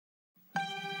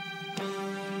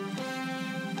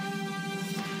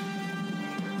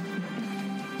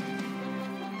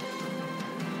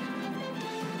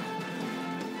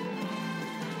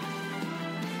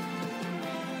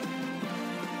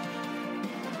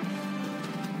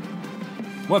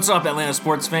What's up, Atlanta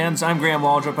sports fans? I'm Graham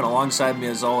Waldrop, and alongside me,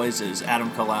 as always, is Adam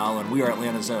Kalal, and we are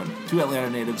Atlanta Zone, two Atlanta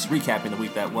natives recapping the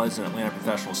week that was in Atlanta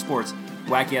professional sports,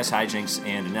 wacky-ass hijinks,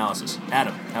 and analysis.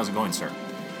 Adam, how's it going, sir?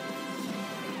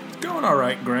 Going all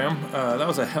right, Graham. That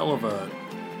was a hell of a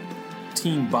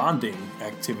team bonding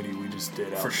activity we just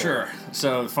did out For there. sure.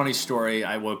 So, funny story,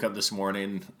 I woke up this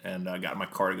morning and got in my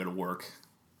car to go to work,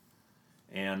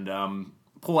 and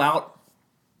pull out,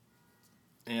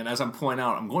 and as I'm pulling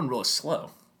out, I'm going real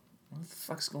slow. What the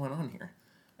fuck's going on here?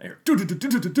 I hear,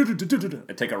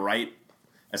 I take a right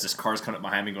as this car's coming up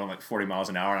behind me going like 40 miles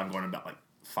an hour, and I'm going about like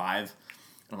 5. And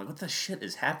I'm like, what the shit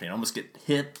is happening? I almost get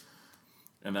hit,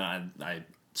 and then I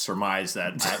surmise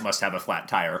that I must have a flat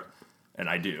tire, and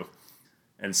I do.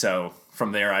 And so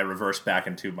from there, I reversed back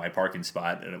into my parking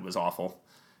spot, and it was awful.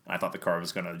 And I thought the car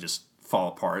was going to just fall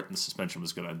apart, and the suspension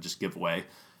was going to just give way.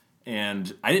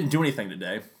 And I didn't do anything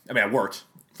today. I mean, I worked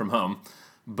from home,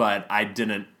 but I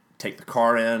didn't take the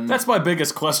car in. That's my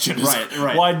biggest question. Is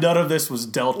Right. Why none of this was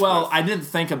dealt with. Well, I didn't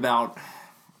think about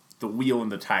the wheel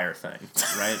and the tire thing,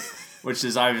 right? Which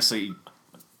is obviously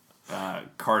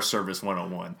car service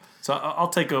 101. So I'll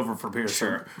take over from here.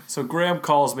 Sure. So Graham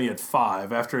calls me at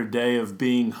 5 after a day of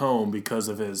being home because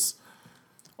of his...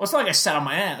 Well, it's not like I sat on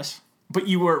my ass. But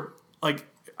you were, like,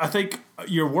 I think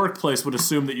your workplace would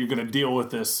assume that you're going to deal with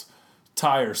this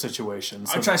tire situation.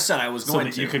 Which I said I was going so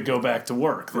that to. you could go back to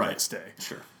work the Right. next day.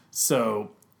 Sure.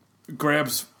 So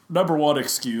Graham's number one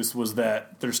excuse was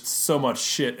that there's so much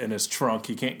shit in his trunk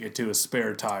he can't get to his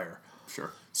spare tire.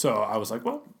 Sure. So I was like,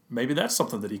 well, maybe that's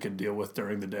something that he can deal with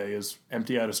during the day is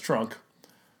empty out his trunk.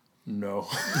 No.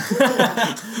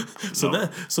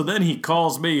 So then he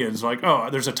calls me and is like, oh,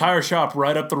 there's a tire shop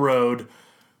right up the road.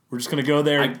 We're just going to go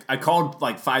there. I called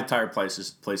like 5 tire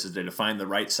places today to find the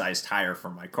right size tire for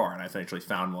my car, and I eventually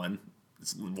found one.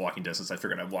 It's walking distance. I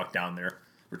figured I'd walk down there,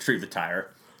 retrieve the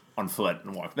tire on foot,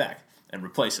 and walk back and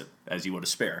replace it as you would a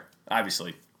spare.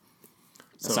 Obviously,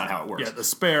 that's not how it works. Yeah, the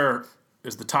spare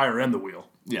is the tire and the wheel.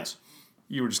 Yes.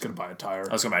 You were just going to buy a tire.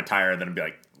 I was going to buy a tire, and then I'd be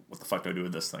like, what the fuck do I do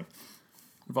with this thing?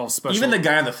 Involves special. Even the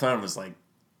guy on the phone was like,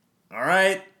 all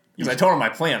right. Because I told him my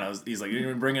plan. He's like, you're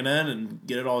going to bring it in and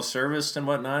get it all serviced and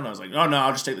whatnot? And I was like, oh, no,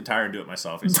 I'll just take the tire and do it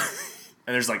myself. He's like,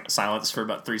 and there's like silence for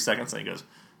about 3 seconds, and he goes,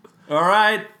 all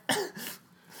right.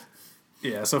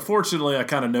 Yeah, so fortunately I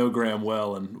kind of know Graham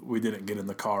well, and we didn't get in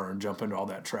the car and jump into all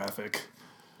that traffic.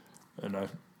 And I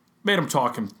made him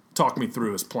talk me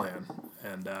through his plan.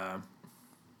 And,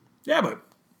 yeah, but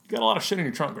you got a lot of shit in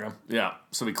your trunk, Graham. Yeah,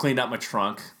 so we cleaned out my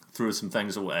trunk, threw some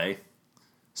things away,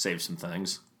 saved some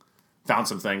things, found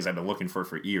some things I've been looking for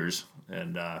years,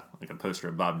 and like a poster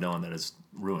of Bob Dylan that is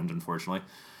ruined, unfortunately.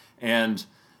 And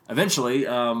eventually,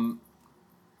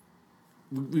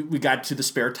 we got to the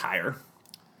spare tire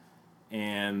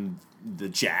and the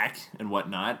jack and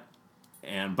whatnot,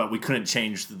 but we couldn't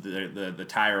change the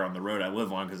tire on the road I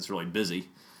live on because it's really busy.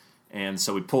 And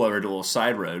so we pull over to a little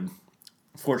side road.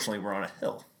 Fortunately, we're on a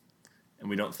hill, and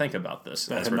we don't think about this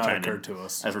That had not occurred to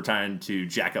us. as we're trying to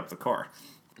jack up the car.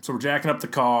 So we're jacking up the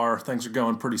car. Things are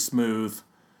going pretty smooth.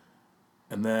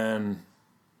 And then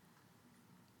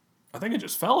I think it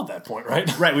just fell at that point,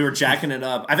 right? Right, we were jacking it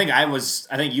up. I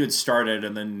think you had started,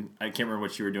 and then I can't remember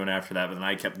what you were doing after that, but then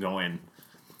I kept going,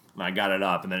 and I got it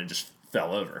up, and then it just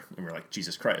fell over. And we were like,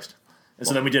 Jesus Christ. And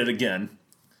so then we did it again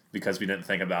because we didn't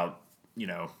think about,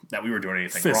 that we were doing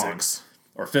anything Physics. wrong.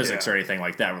 Or physics Yeah. or anything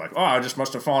like that. We're like, oh, I just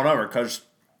must have fallen over because,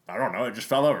 I don't know, it just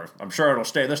fell over. I'm sure it'll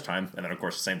stay this time. And then, of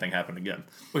course, the same thing happened again.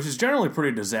 Which is generally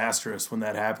pretty disastrous when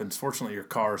that happens. Fortunately, your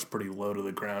car is pretty low to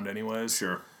the ground anyways.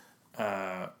 Sure.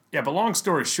 Yeah, but long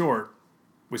story short,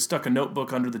 we stuck a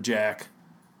notebook under the jack,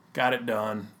 got it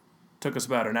done. Took us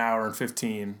about an hour and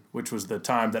 15, which was the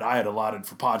time that I had allotted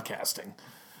for podcasting.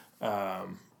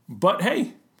 But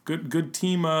hey, good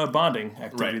team bonding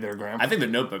activity there, Graham. I think the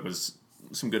notebook was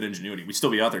some good ingenuity. We'd still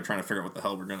be out there trying to figure out what the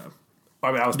hell we're going to...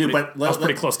 I mean, I was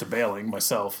pretty close to bailing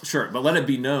myself. Sure, but let it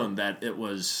be known that it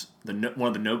was the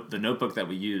notebook that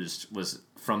we used was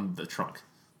from the trunk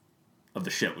of the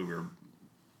shit we were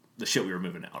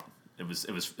moving out. It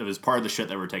was part of the shit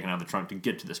that we were taking out of the trunk to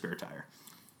get to the spare tire.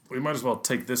 We might as well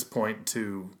take this point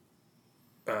to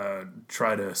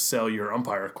try to sell your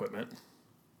umpire equipment.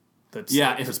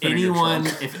 If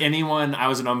anyone, I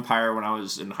was an umpire when I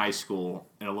was in high school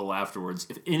and a little afterwards.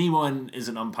 If anyone is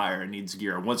an umpire and needs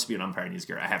gear, or wants to be an umpire and needs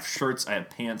gear, I have shirts, I have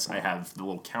pants, I have the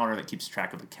little counter that keeps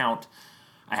track of the count,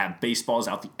 I have baseballs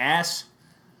out the ass,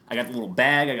 I got the little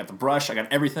bag, I got the brush, I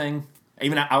got everything.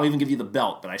 I'll even give you the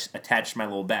belt that I attached my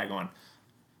little bag on.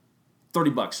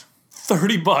 $30.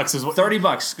 $30 is what... $30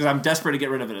 because I'm desperate to get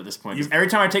rid of it at this point. Every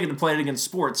time I take it to play it against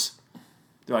sports,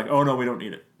 they're like, "Oh no, we don't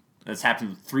need it." And it's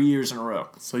happened 3 years in a row.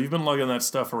 So you've been lugging that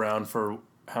stuff around for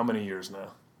how many years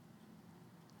now?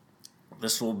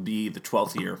 This will be the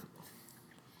 12th year.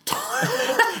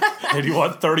 And you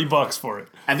want $30 for it?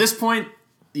 At this point,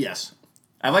 yes.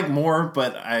 I like more,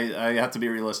 but I have to be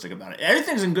realistic about it.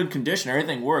 Everything's in good condition.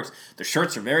 Everything works. The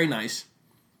shirts are very nice.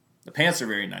 The pants are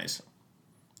very nice.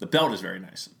 The belt is very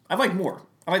nice. I'd like more.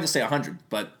 I'd like to say 100,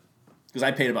 but because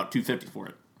I paid about $250 for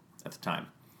it at the time.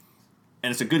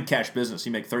 And it's a good cash business.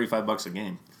 You make $35 a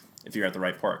game if you're at the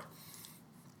right park.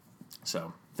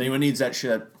 So if anyone needs that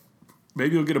shit,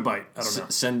 maybe you'll get a bite. I don't know.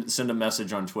 Send a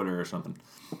message on Twitter or something.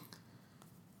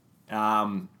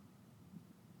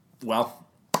 Well,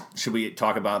 should we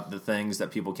talk about the things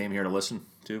that people came here to listen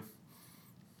to?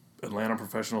 Atlanta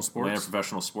professional sports. Atlanta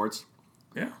professional sports.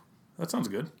 Yeah, that sounds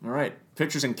good. All right.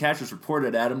 Pitchers and catchers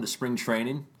reported at him to spring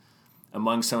training.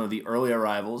 Among some of the early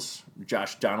arrivals,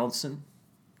 Josh Donaldson,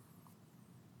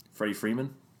 Freddie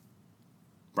Freeman,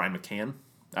 Brian McCann.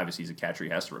 Obviously, he's a catcher. He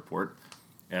has to report.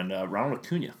 And Ronald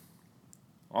Acuna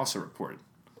also reported.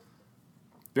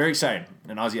 Very exciting.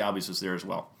 And Ozzie Albies was there as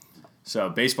well. So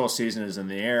baseball season is in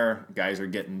the air. Guys are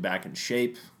getting back in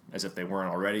shape as if they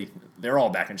weren't already. They're all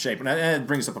back in shape. And that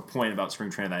brings up a point about spring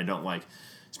training that I don't like.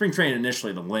 Spring training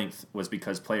initially, the length was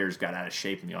because players got out of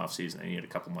shape in the offseason. They needed a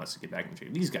couple months to get back in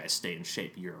shape. These guys stay in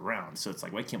shape year-round. So it's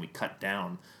like, why can't we cut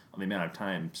down on the amount of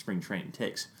time spring training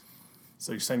takes?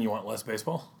 So you're saying you want less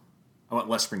baseball? I want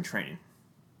less spring training.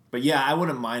 But yeah, I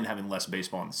wouldn't mind having less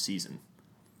baseball in the season.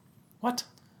 What?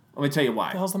 Let me tell you why.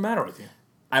 What the hell's the matter with you?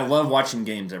 I love watching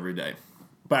games every day.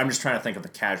 But I'm just trying to think of the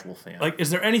casual fan. Like,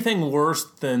 is there anything worse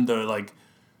than the,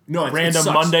 random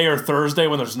it Monday or Thursday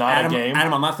when there's not a game?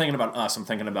 Adam, I'm not thinking about us. I'm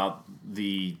thinking about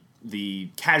the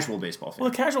casual baseball fan.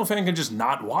 Well, a casual fan can just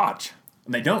not watch.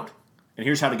 And they don't. And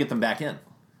here's how to get them back in.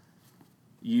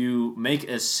 You make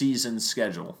a season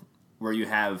schedule where you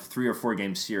have 3 or 4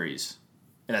 game series,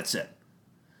 and that's it.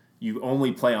 You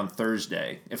only play on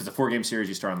Thursday. If it's a 4-game series,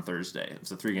 you start on Thursday. If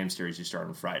it's a 3-game series, you start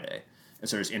on Friday. And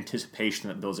so there's anticipation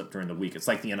that builds up during the week. It's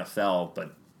like the NFL,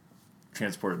 but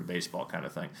transported to baseball kind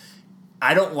of thing.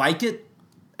 I don't like it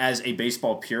as a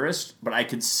baseball purist, but I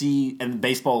could see, and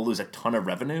baseball will lose a ton of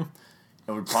revenue.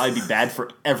 It would probably be bad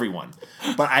for everyone.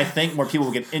 But I think more people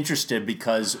will get interested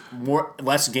because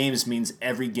less games means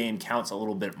every game counts a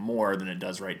little bit more than it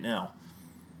does right now.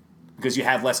 Because you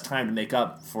have less time to make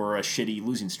up for a shitty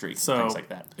losing streak and things like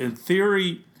that. In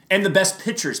theory... And the best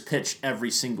pitchers pitch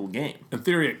every single game. In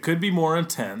theory, it could be more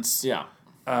intense. Yeah.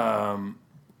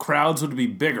 Crowds would be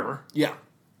bigger. Yeah.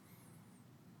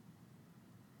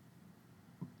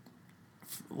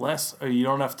 Less. You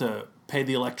don't have to pay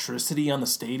the electricity on the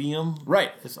stadium.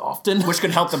 Right. As often. Which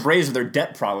could help the Braves with their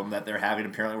debt problem that they're having,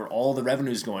 apparently, where all the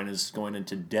revenue is going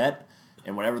into debt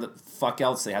and whatever the fuck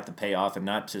else they have to pay off and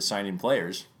not to signing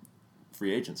players,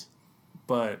 free agents.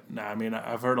 But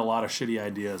I've heard a lot of shitty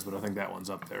ideas, but I think that one's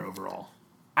up there overall.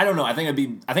 I don't know. I think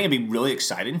it'd be really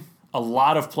exciting. A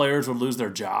lot of players would lose their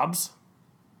jobs.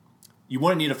 You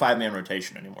wouldn't need a 5-man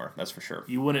rotation anymore. That's for sure.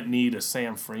 You wouldn't need a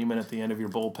Sam Freeman at the end of your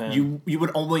bullpen. You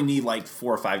would only need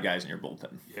 4 or 5 guys in your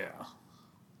bullpen. Yeah.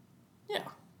 Yeah.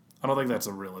 I don't think that's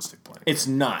a realistic plan. It's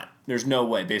not. There's no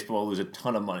way. Baseball will lose a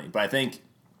ton of money. But I think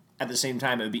at the same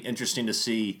time, it would be interesting to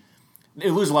see.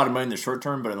 It lose a lot of money in the short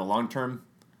term, but in the long term,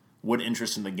 would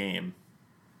interest in the game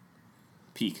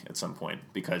peak at some point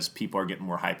because people are getting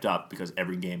more hyped up because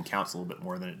every game counts a little bit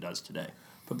more than it does today.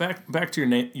 But back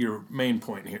to your main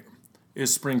point here.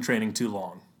 Is spring training too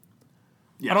long?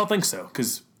 Yes. I don't think so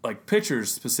because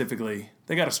pitchers specifically,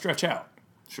 they got to stretch out.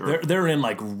 Sure. They're in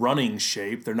running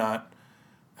shape. They're not.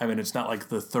 It's not like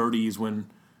the 30s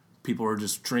when people were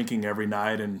just drinking every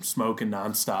night and smoking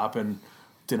nonstop and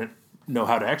didn't know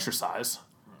how to exercise.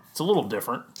 It's a little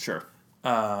different. Sure.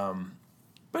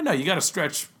 But no, you got to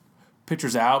stretch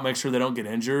pitchers out, make sure they don't get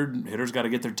injured. Hitters got to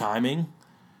get their timing.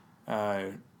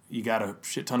 You got a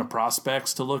shit ton of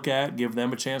prospects to look at, give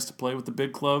them a chance to play with the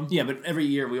big club. Yeah, but every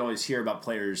year we always hear about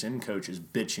players and coaches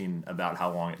bitching about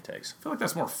how long it takes. I feel like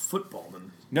that's more football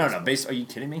than... No. Are you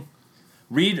kidding me?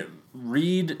 Read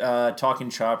Talking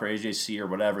Chop or AJC or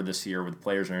whatever this year with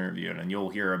players are interviewing, and you'll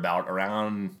hear about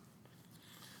around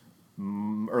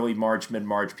early March,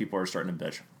 mid-March, people are starting to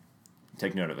bitch.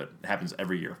 Take note of it. It happens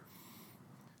every year.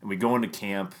 And we go into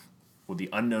camp with the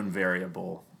unknown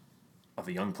variable of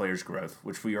the young player's growth,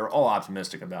 which we are all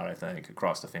optimistic about, I think,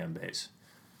 across the fan base,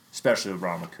 especially with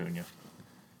Ronald Acuna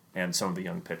and some of the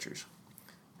young pitchers.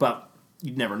 But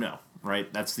you never know,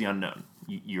 right? That's the unknown.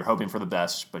 You're hoping for the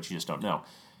best, but you just don't know.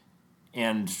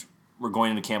 And we're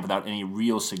going into camp without any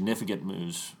real significant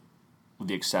moves, with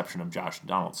the exception of Josh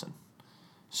Donaldson.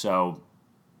 So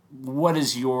what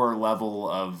is your level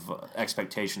of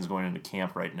expectations going into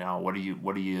camp right now? What do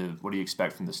you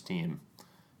expect from this team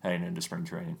heading into spring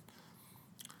training?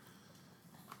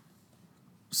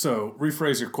 So,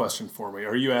 rephrase your question for me.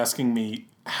 Are you asking me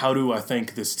how do I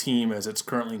think this team, as it's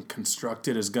currently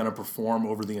constructed, is going to perform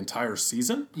over the entire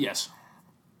season? Yes.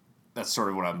 That's sort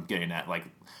of what I'm getting at. Like,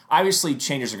 obviously,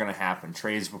 changes are going to happen.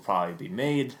 Trades will probably be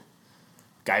made.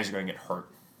 Guys are going to get hurt.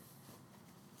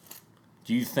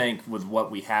 Do you think, with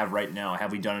what we have right now,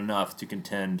 have we done enough to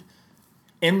contend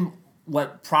in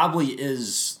what probably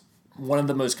is one of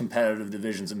the most competitive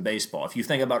divisions in baseball? If you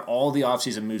think about all the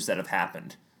offseason moves that have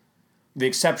happened, the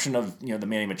exception of the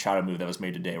Manny Machado move that was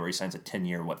made today, where he signs a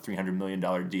 10-year, $300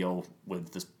 million deal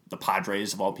with the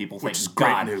Padres of all people. Which is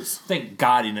great news. Thank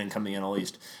God he didn't come to the NL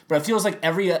East. But it feels like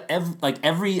every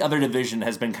other division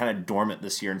has been kind of dormant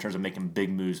this year in terms of making big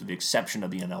moves, with the exception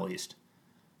of the NL East.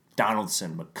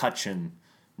 Donaldson, McCutchen,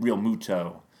 Real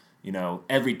Muto.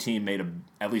 Every team made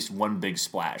at least one big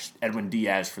splash. Edwin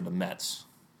Diaz for the Mets.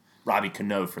 Robbie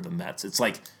Cano for the Mets. It's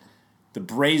like the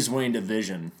Braves winning the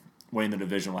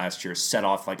division last year set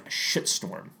off like a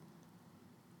shitstorm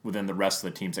within the rest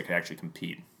of the teams that could actually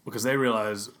compete. Because they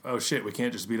realize, oh shit, we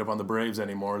can't just beat up on the Braves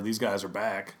anymore. These guys are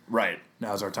back. Right.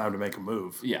 Now's our time to make a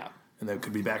move. Yeah. And they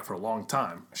could be back for a long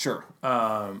time. Sure.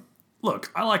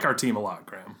 Look, I like our team a lot,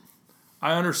 Graham.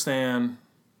 I understand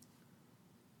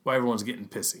why everyone's getting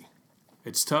pissy.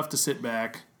 It's tough to sit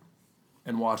back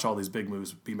and watch all these big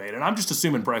moves be made. And I'm just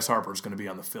assuming Bryce Harper is going to be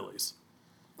on the Phillies.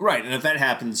 Right. And if that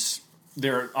happens,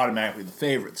 they're automatically the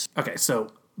favorites. Okay,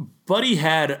 so Buddy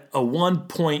had a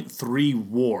 1.3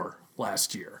 WAR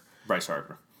last year. Bryce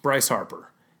Harper.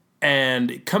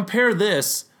 And compare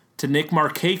this to Nick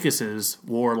Markakis's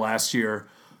WAR last year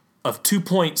of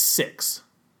 2.6.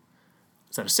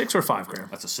 Is that a 6 or a 5, Graham?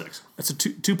 That's a 6. That's a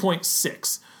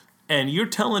 2.6. And you're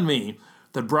telling me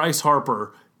that Bryce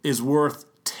Harper is worth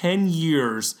 10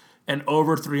 years and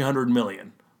over $300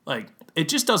 million. Like, it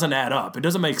just doesn't add up. It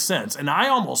doesn't make sense. And I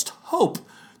almost hope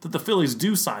that the Phillies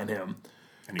do sign him.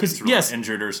 Because yes,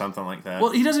 injured or something like that.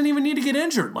 Well, he doesn't even need to get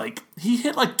injured. Like, he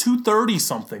hit like 230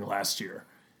 something last year.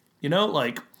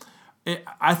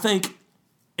 I think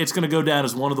it's going to go down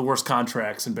as one of the worst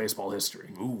contracts in baseball history.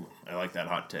 Ooh, I like that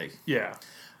hot take. Yeah.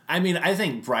 I mean, I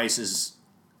think Bryce is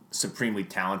supremely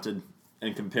talented,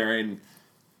 and comparing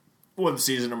one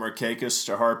season of Markakis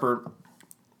to Harper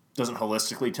doesn't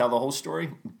holistically tell the whole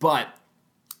story, but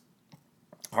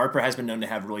Harper has been known to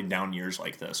have really down years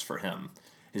like this for him.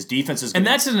 His defense is... And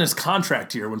that's in his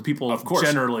contract year when people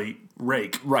generally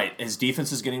rake. Right. His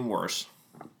defense is getting worse,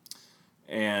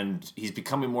 and he's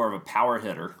becoming more of a power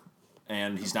hitter,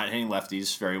 and he's not hitting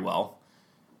lefties very well,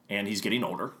 and he's getting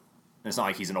older. It's not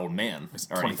like he's an old man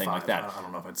or anything like that. I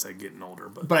don't know if I'd say getting older,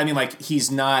 but I mean, like, he's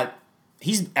not.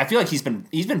 I feel like he's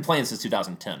been playing since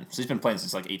 2010, so he's been playing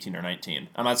since like 18 or 19.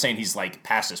 I'm not saying he's like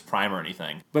past his prime or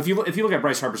anything, but if you look at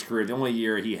Bryce Harper's career, the only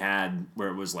year he had where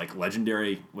it was like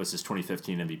legendary was his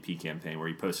 2015 MVP campaign, where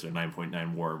he posted a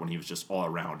 9.9 WAR when he was just all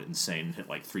around insane, hit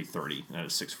like 330 and had a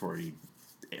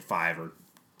 645 or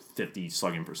 50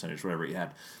 slugging percentage, whatever he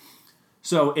had.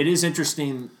 So it is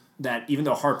interesting that even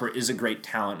though Harper is a great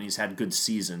talent and he's had good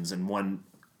seasons and one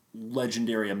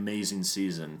legendary, amazing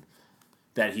season,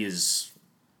 that he is,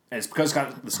 and it's because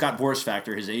the Scott Boras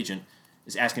factor, his agent,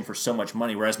 is asking for so much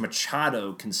money, whereas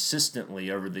Machado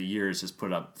consistently over the years has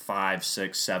put up 5,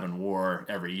 6, 7 WAR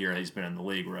every year he's been in the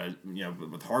league, whereas,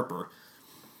 with Harper,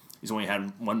 he's only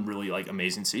had one really, like,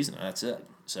 amazing season, and that's it.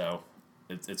 So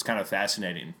it's kind of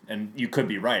fascinating. And you could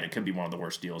be right. It could be one of the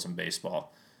worst deals in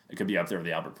baseball. It could be up there with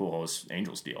the Albert Pujols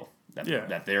Angels deal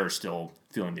that they're still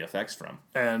feeling the effects from.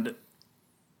 And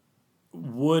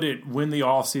would it win the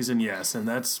offseason? Yes. And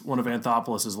that's one of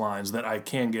Anthopoulos' lines that I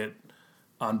can get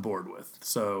on board with.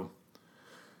 So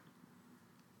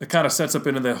it kind of sets up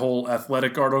into the whole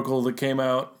Athletic article that came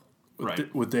out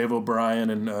with Dave O'Brien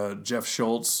and Jeff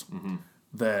Schultz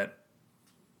that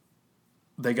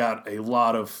they got a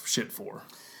lot of shit for.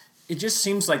 It just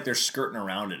seems like they're skirting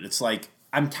around it. It's like,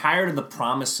 I'm tired of the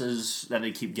promises that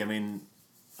they keep giving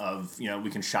of,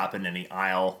 we can shop in any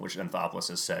aisle, which Anthopoulos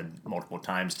has said multiple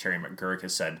times. Terry McGurk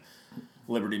has said,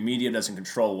 Liberty Media doesn't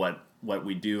control what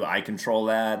we do. I control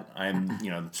that. I'm,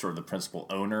 sort of the principal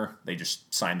owner. They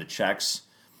just sign the checks.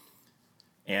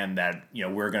 And that,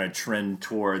 we're going to trend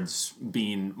towards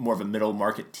being more of a middle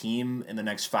market team in the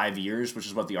next 5 years, which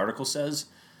is what the article says.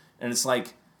 And it's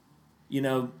like,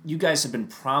 you guys have been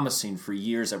promising for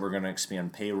years that we're going to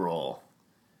expand payroll.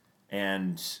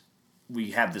 And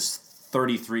we have this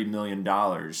 $33 million,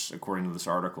 according to this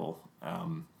article,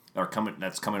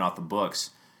 that's coming off the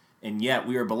books. And yet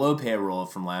we are below payroll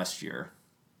from last year.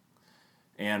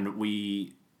 And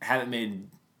we haven't made,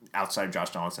 outside of Josh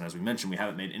Donaldson, as we mentioned, we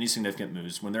haven't made any significant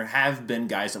moves when there have been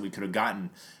guys that we could have gotten,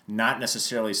 not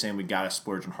necessarily saying we got a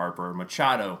splurge on Harper or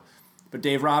Machado, but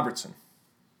Dave Robertson.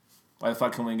 Why the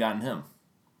fuck couldn't we have gotten him?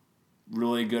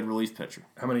 Really good relief pitcher.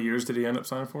 How many years did he end up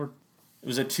signing for? It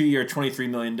was a 2-year, $23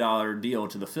 million deal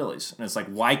to the Phillies. And it's like,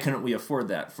 why couldn't we afford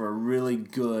that for a really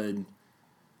good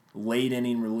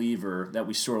late-inning reliever that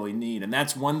we sorely need? And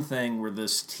that's one thing where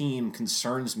this team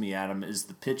concerns me, Adam, is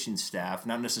the pitching staff.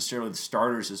 Not necessarily the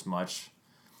starters as much,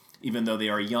 even though they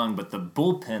are young, but the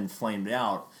bullpen flamed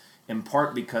out, in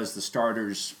part because the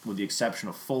starters, with the exception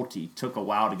of Fulte, took a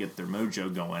while to get their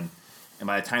mojo going. And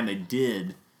by the time they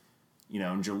did,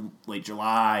 in late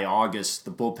July, August,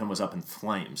 the bullpen was up in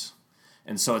flames.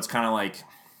 And so it's kind of like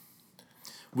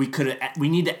we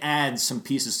need to add some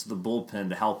pieces to the bullpen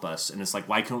to help us. And it's like,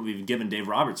 why couldn't we have given Dave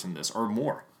Robertson this or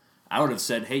more? I would have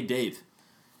said, hey, Dave,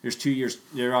 here's 2 years.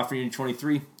 They're offering you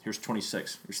 23. Here's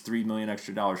 26. Here's $3 million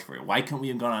extra for you. Why couldn't we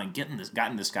have gone on and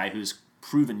gotten this guy who's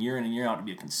proven year in and year out to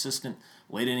be a consistent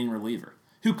late inning reliever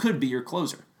who could be your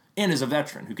closer and is a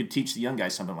veteran who could teach the young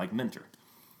guys something like Minter?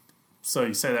 So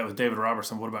you say that with David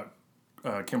Robertson. What about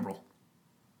Kimbrel?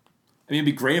 I mean, it'd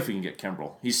be great if we can get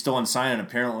Kimbrel. He's still unsigned, and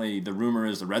apparently the rumor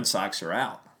is the Red Sox are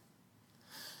out.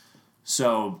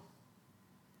 So,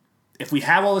 if we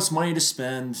have all this money to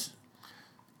spend,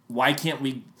 why can't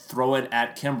we throw it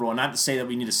at Kimbrel? And not to say that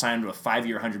we need to sign him to a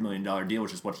 5-year, $100 million deal,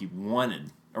 which is what he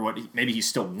wanted, or what maybe he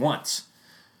still wants.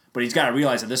 But he's got to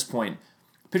realize at this point,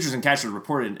 pitchers and catchers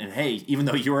reported, and hey, even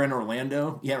though you were in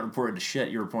Orlando, you haven't reported to shit.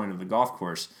 You're reporting to the golf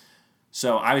course.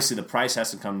 So, obviously, the price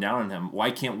has to come down on him.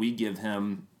 Why can't we give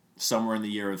him somewhere in the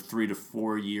year of 3 to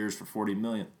 4 years for $40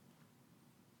 million?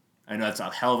 I know that's a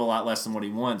hell of a lot less than what he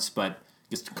wants, but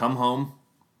he gets to come home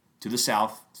to the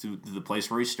South, to the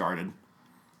place where he started.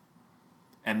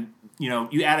 And,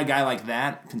 you add a guy like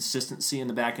that, consistency in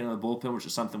the back end of the bullpen, which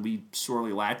is something we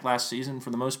sorely lacked last season for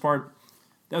the most part,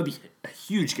 that would be a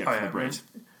huge get for the Braves.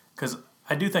 Because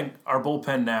I do think our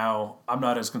bullpen now, I'm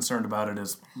not as concerned about it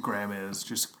as Graham is,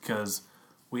 just because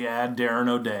we add Darren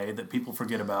O'Day that people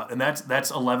forget about. And that's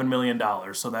 $11 million,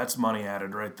 so that's money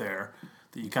added right there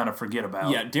that you kind of forget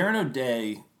about. Yeah, Darren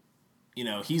O'Day,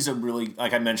 he's a really,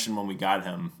 like I mentioned when we got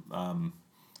him,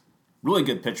 really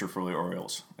good pitcher for the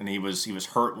Orioles. And he was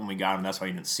hurt when we got him. That's why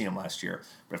you didn't see him last year.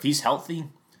 But if he's healthy,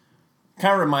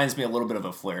 kind of reminds me a little bit of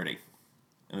a Flaherty.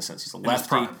 In the sense he's a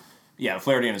lefty. Yeah,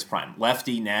 Flaherty in his prime.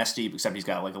 Lefty, nasty, except he's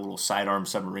got like a little sidearm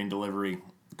submarine delivery,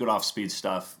 good off-speed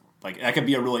stuff. Like, that could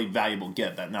be a really valuable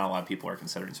get that not a lot of people are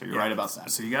considering. So you're right about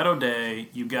that. So you got O'Day,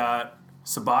 you got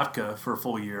Sabatka for a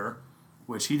full year,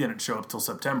 which he didn't show up till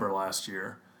September last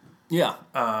year. Yeah.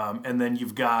 And then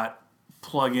you've got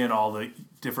plug in all the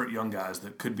different young guys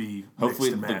that could be hopefully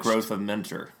mixed and the matched. growth of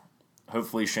Minter.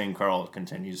 Hopefully Shane Carl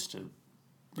continues to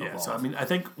Yeah, evolve. so I mean, I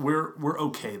think we're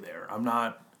okay there.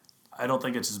 I don't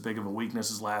think it's as big of a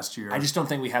weakness as last year. I just don't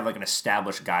think we have like an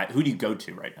established guy. Who do you go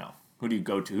to right now? Who do you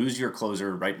go to? Who's your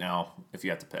closer right now if you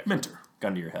have to pick? Minter.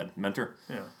 Gun to your head. Minter?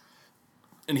 Yeah.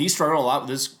 And he struggled a lot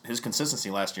with his consistency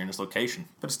last year in his location.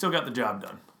 But he still got the job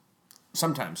done.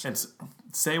 Sometimes. And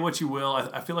say what you will,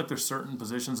 I feel like there's certain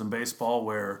positions in baseball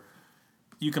where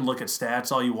you can look at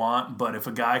stats all you want, but if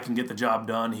a guy can get the job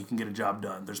done, he can get a job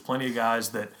done. There's plenty of guys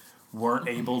that weren't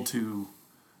able to,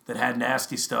 that had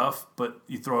nasty stuff, but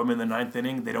you throw them in the ninth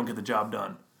inning, they don't get the job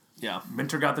done. Yeah.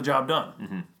 Minter got the job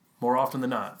done, more often than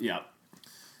not. Yeah.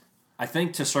 I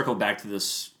think to circle back to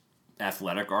this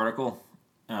Athletic article,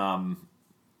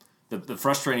 the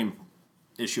frustrating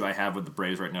issue I have with the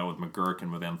Braves right now with McGurk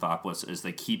and with Anthopoulos is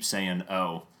they keep saying,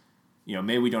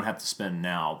 maybe we don't have to spend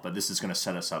now, but this is going to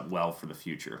set us up well for the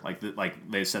future. Like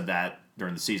they said that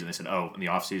during the season. They said, in the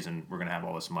offseason, we're going to have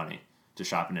all this money to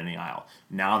shop in any aisle.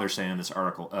 Now they're saying in this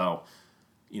article,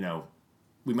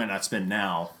 we might not spend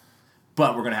now,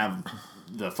 but we're going to have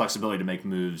the flexibility to make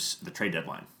moves at the trade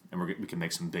deadline, and we can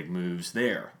make some big moves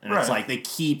there. And It's like they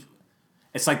keep...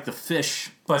 It's like the fish,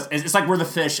 but it's like we're the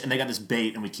fish, and they got this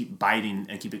bait, and we keep biting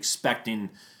and keep expecting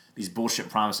these bullshit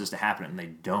promises to happen, and they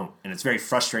don't. And it's very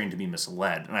frustrating to be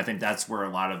misled. And I think that's where a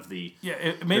lot of the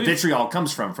vitriol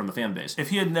comes from the fan base. If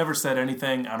he had never said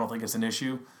anything, I don't think it's an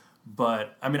issue.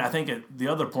 But I mean, I think the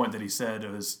other point that he said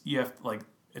was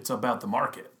it's about the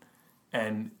market,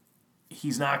 and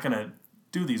he's not going to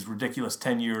do these ridiculous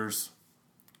 10-year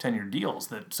deals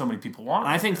that so many people want.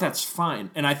 I think that's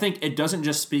fine. And I think it doesn't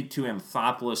just speak to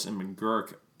Anthopoulos and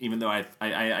McGurk, even though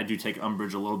I do take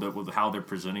umbrage a little bit with how they're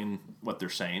presenting what they're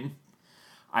saying.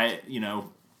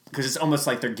 Because it's almost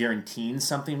like they're guaranteeing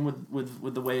something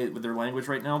with the way with their language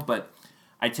right now. But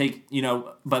I take,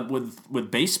 but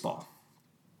with baseball,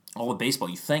 all of baseball,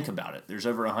 you think about it. There's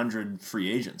over 100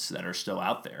 free agents that are still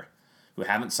out there who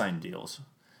haven't signed deals.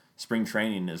 Spring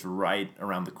training is right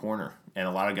around the corner, and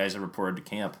a lot of guys have reported to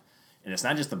camp. And it's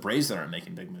not just the Braves that aren't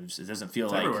making big moves. It doesn't feel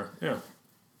It's like everywhere. Yeah,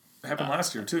 it happened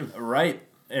last year too. right.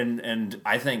 And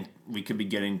I think we could be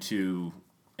getting to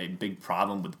a big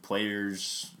problem with the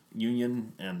players'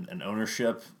 union and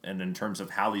ownership, and in terms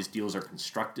of how these deals are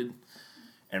constructed.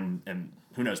 And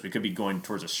who knows? We could be going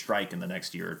towards a strike in the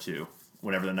next year or two,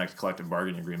 whenever the next collective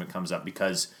bargaining agreement comes up,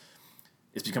 because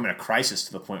it's becoming a crisis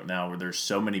to the point now where there's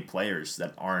so many players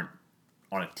that aren't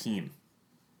on a team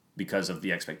because of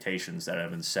the expectations that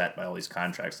have been set by all these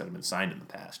contracts that have been signed in the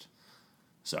past.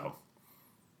 So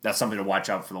that's something to watch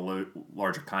out for the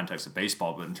larger context of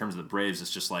baseball. But in terms of the Braves,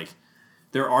 it's just like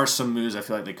there are some moves I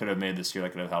feel like they could have made this year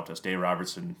that could have helped us. Dave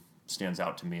Robertson stands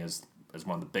out to me as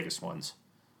one of the biggest ones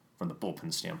from the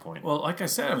bullpen standpoint. Well, like I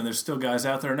said, I mean, there's still guys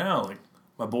out there now. Like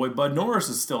my boy Bud Norris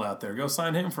is still out there. Go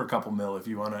sign him for a couple mil if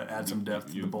you want to add some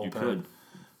depth to the bullpen. You could.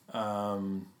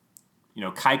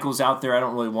 Keuchel's out there. I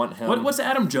don't really want him. What's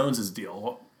Adam Jones's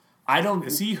deal? I don't.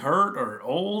 Is he hurt or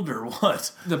old or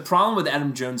what? The problem with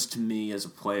Adam Jones to me as a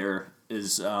player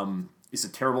is he's a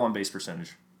terrible on base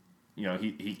percentage.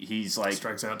 He's like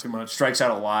Strikes out too much. Strikes out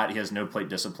a lot. He has no plate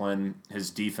discipline. His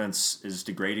defense is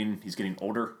degrading. He's getting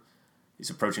older. He's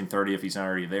approaching 30 if he's not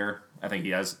already there. I think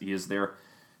he is there.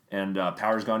 And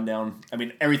power's gone down. I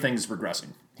mean, everything's regressing.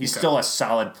 He's still a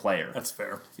solid player. That's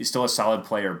fair. He's still a solid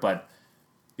player, but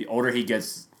the older he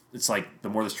gets, it's like the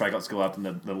more the strikeouts go up and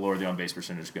the lower the on-base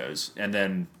percentage goes. And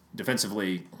then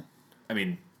defensively, I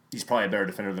mean, he's probably a better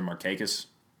defender than Markakis.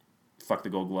 Fuck the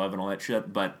Gold Glove and all that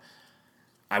shit, but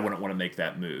I wouldn't want to make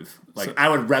that move. I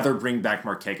would rather bring back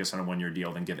Markakis on a one-year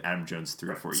deal than give Adam Jones 3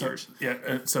 or 4 years.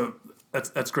 Yeah, so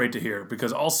that's great to hear,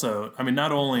 because also, I mean,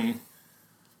 not only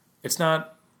it's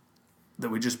not that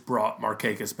we just brought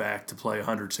Markakis back to play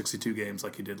 162 games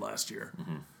like he did last year.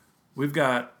 Mm-hmm. We've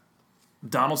got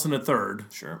Donaldson at third.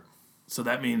 Sure. So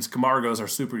that means Camargo's our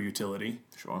super utility.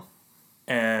 Sure.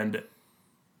 And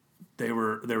they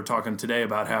were talking today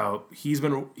about how he's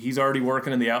already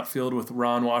working in the outfield with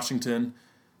Ron Washington,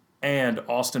 and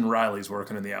Austin Riley's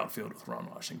working in the outfield with Ron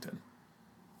Washington.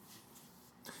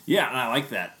 Yeah, and I like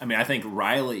that. I mean, I think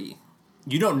Riley,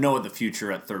 you don't know what the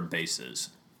future at third base is,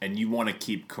 and you want to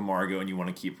keep Camargo and you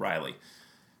want to keep Riley.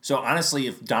 So honestly,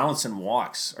 if Donaldson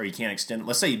walks or you can't extend,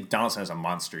 let's say Donaldson has a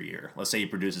monster year. Let's say he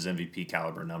produces MVP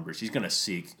caliber numbers. He's going to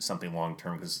seek something long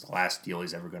term because it's the last deal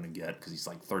he's ever going to get because he's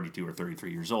like 32 or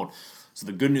 33 years old. So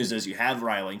the good news is you have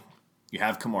Riley, you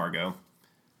have Camargo,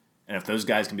 and if those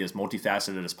guys can be as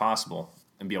multifaceted as possible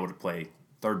and be able to play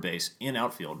third base and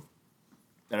outfield,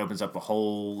 that opens up a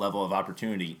whole level of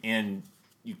opportunity, and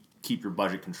you keep your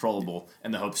budget controllable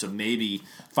in the hopes of maybe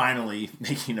finally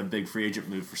making a big free agent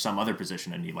move for some other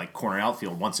position in need, like corner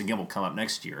outfield. Once again, will come up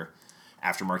next year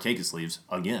after Markakis leaves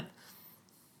again.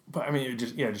 But I mean,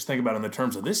 just think about it in the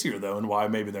terms of this year, though, and why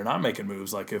maybe they're not making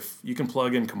moves. Like if you can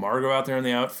plug in Camargo out there in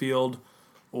the outfield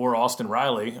or Austin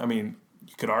Riley, I mean,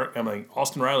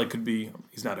 Austin Riley could be,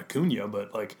 he's not Acuna,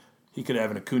 but like he could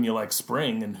have an Acuna-like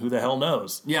spring, and who the hell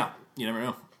knows? Yeah, you never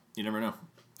know. You never know.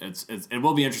 It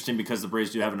will be interesting because the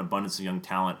Braves do have an abundance of young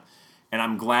talent, and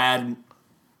I'm glad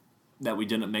that we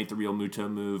didn't make the Real Muto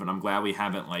move, and I'm glad we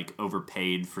haven't like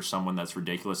overpaid for someone that's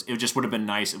ridiculous. It just would have been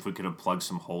nice if we could have plugged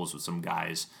some holes with some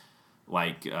guys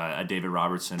like a David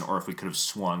Robertson, or if we could have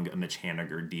swung a Mitch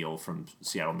Haniger deal from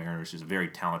Seattle Mariners, who's a very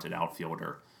talented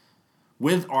outfielder.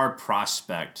 With our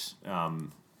prospect,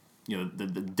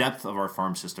 the depth of our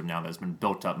farm system now that has been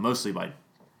built up mostly by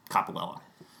Capalella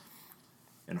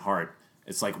and Hart,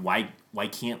 it's like why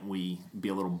can't we be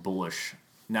a little bullish?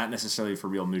 Not necessarily for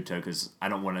Real Muto, because I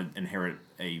don't want to inherit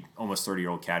a almost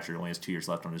 30-year-old catcher who only has 2 years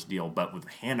left on his deal, but with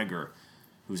Haniger,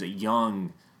 who's a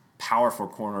young, powerful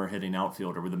corner hitting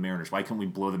outfielder with the Mariners, why can't we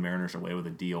blow the Mariners away with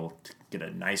a deal to get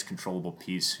a nice controllable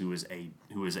piece who is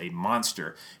a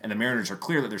monster? And the Mariners are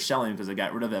clear that they're selling because they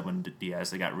got rid of Edwin Diaz,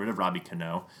 they got rid of Robbie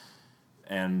Cano,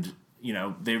 and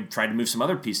they've tried to move some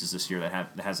other pieces this year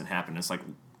that hasn't happened. It's like,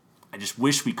 I just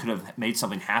wish we could have made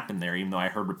something happen there, even though I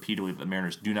heard repeatedly that the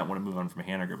Mariners do not want to move on from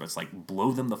Haniger, but it's like,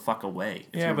 blow them the fuck away.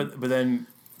 Yeah, but then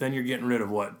you're getting rid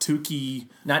of what? Tukey,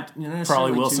 not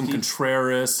probably Wilson Tukey.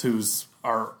 Contreras, who's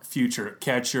our future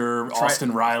catcher,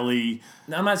 Austin Riley.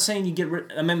 Now, I'm not saying you get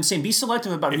rid. I'm saying be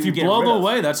selective about if who you get blow rid them of.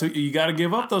 away. That's who you got to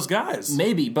give up those guys.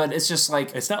 Maybe, but it's just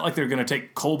like it's not like they're going to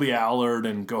take Colby Allard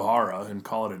and Gohara and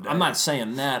call it a day. I'm not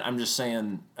saying that. I'm just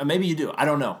saying maybe you do. I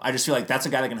don't know. I just feel like that's a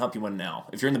guy that can help you win now.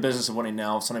 If you're in the business of winning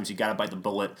now, sometimes you got to bite the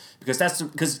bullet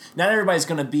because not everybody's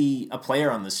going to be a player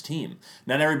on this team.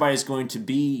 Not everybody's going to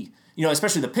be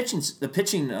especially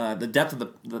the depth of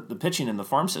the pitching in the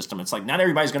farm system. It's like not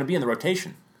everybody's going to be in the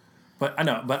rotation. But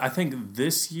I think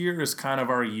this year is kind of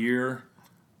our year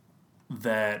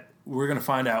that we're going to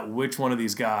find out which one of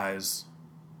these guys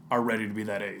are ready to be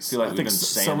that ace. I feel like we've been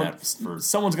saying that for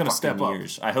someone's going to step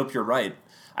years. I hope you're right.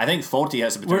 I think Folty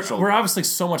has the potential. We're obviously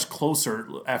so much closer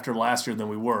after last year than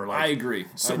we were. I agree.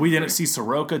 So we didn't see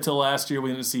Soroka till last year.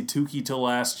 We didn't see Tukey till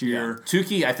last year. Yeah.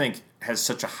 Tukey, I think, has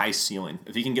such a high ceiling.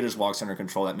 If he can get his walks under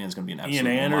control, that man's going to be an absolute Ian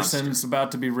Anderson's monster.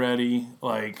 about to be ready.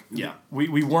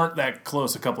 We weren't that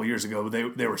close a couple years ago.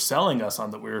 They were selling us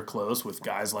on that we were close with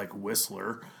guys like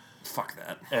Whistler. Fuck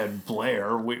that. And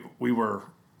Blair. We were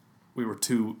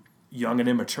too young and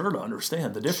immature to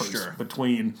understand the difference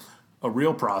between a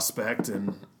real prospect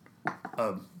and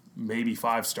a maybe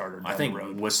 5-starter. I think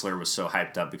Whistler was so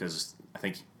hyped up because I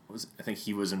think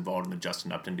he was involved in the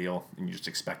Justin Upton deal, and you just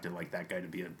expected like that guy to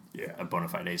be a bona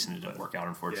fide ace, and it didn't work out,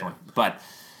 unfortunately. Yeah.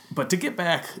 But to get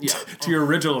back to your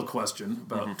original question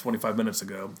about 25 minutes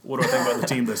ago, what do I think about the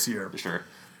team this year? Sure.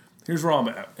 Here's where I'm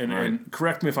at, and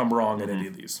correct me if I'm wrong at any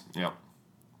of these. Yep.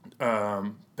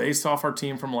 Based off our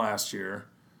team from last year,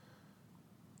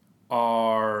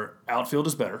 our outfield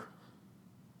is better.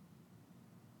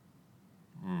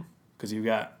 Because you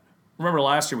got... Remember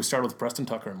last year we started with Preston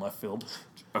Tucker in left field.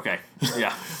 Okay,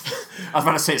 yeah. I was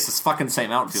about to say it's this fucking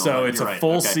same outfield. So it's a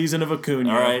full season of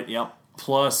Acuna. All right, yep.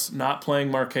 Plus not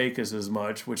playing Markakis as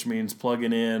much, which means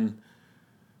plugging in...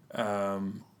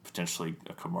 potentially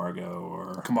a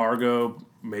Camargo,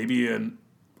 maybe an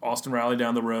Austin Riley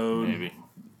down the road.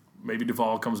 Maybe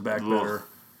Duvall comes back better.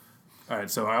 All right,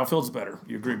 so our outfield's better.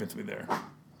 You agree with me there.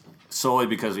 Solely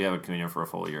because we have Acuna for a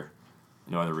full year.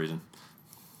 No other reason.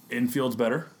 Infield's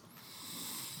better.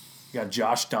 You got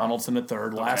Josh Donaldson at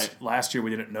third. Last year we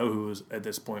didn't know who was at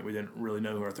this point. We didn't really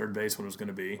know who our third baseman was going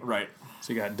to be. Right.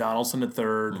 So you got Donaldson at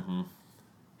third.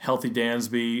 Healthy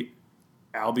Dansby.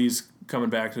 Albie's coming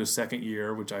back to his second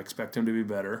year, which I expect him to be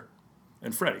better.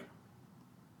 And Freddie.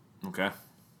 Okay.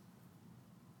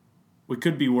 We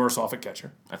could be worse off at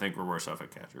catcher. I think we're worse off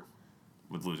at catcher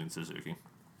with losing Suzuki.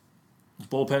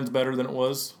 Bullpen's better than it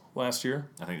was last year.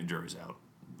 I think the jury's out.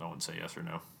 I wouldn't say yes or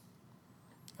no.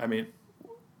 I mean,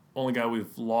 only guy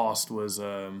we've lost was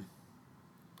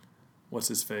what's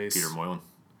his face? Peter Moylan.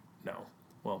 No,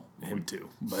 well, him too,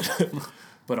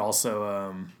 but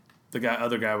also the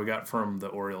other guy we got from the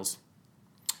Orioles.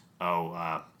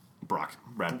 Oh,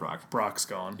 Brad Brock. Brock's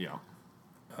gone. Yeah.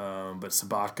 But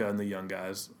Sabatka and the young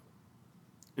guys.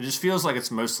 It just feels like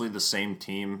it's mostly the same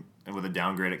team and with a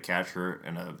downgrade at catcher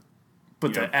and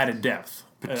the added depth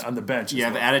on the bench. You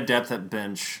have added depth at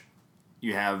bench.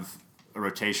 You have a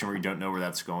rotation where you don't know where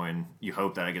that's going. You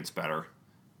hope that it gets better.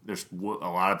 There's a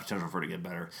lot of potential for it to get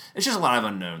better. It's just a lot of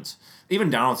unknowns. Even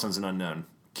Donaldson's an unknown.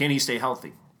 Can he stay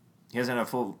healthy? He hasn't had a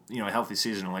full, healthy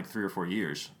season in like 3 or 4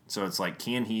 years. So it's like,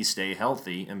 can he stay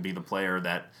healthy and be the player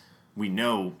that we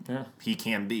know he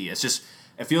can be? It's just,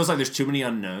 it feels like there's too many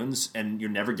unknowns, and you're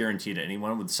never guaranteed to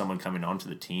anyone with someone coming onto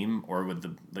the team or with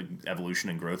the evolution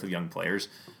and growth of young players.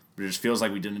 But it just feels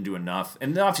like we didn't do enough.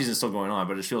 And the offseason's still going on,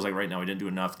 but it just feels like right now we didn't do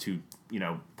enough to,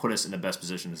 put us in the best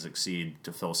position to succeed,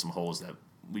 to fill some holes that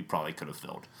we probably could have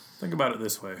filled. Think about it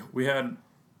this way. We had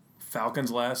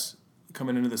Falcons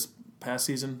coming into this past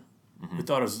season. Mm-hmm. We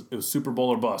thought it was Super Bowl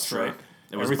or bust, right?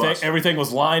 It was everything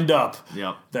was lined up.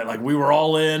 Yep. That like we were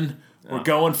all in, we're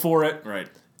going for it. Right.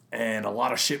 And a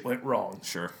lot of shit went wrong.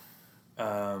 Sure.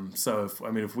 So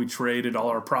if we traded all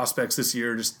our prospects this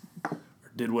year, just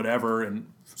did whatever and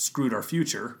screwed our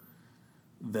future,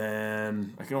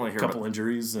 then I can only hear a couple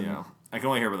injuries. And I can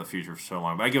only hear about the future for so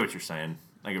long, but I get what you're saying.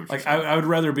 I would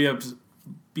rather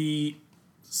be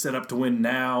set up to win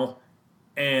now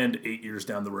and 8 years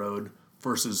down the road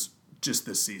versus just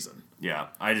this season. Yeah,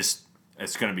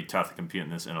 it's going to be tough to compete in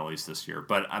this NL East this year,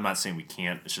 but I'm not saying we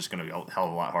can't. It's just going to be a hell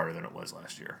of a lot harder than it was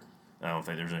last year. I don't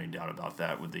think there's any doubt about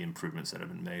that with the improvements that have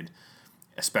been made,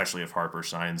 especially if Harper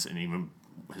signs, and even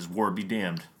his word be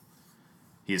damned.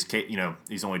 He's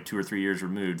only 2 or 3 years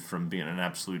removed from being an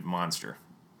absolute monster.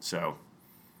 So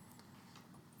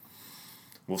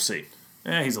we'll see.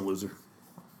 He's a loser.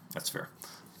 That's fair.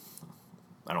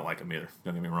 I don't like him either.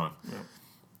 Don't get me wrong.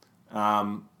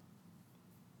 Yeah.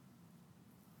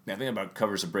 I think about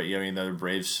covers of Braves. You have any other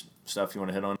Braves stuff you want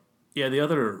to hit on? Yeah, the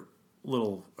other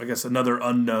little, I guess, another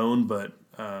unknown but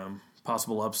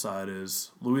possible upside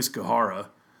is Luis Guevara,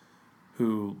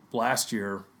 who last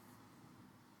year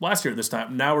at this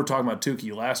time, now we're talking about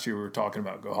Tukey. Last year we were talking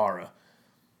about Guevara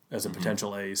as a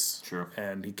potential ace. Sure.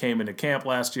 And he came into camp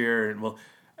last year and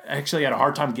actually had a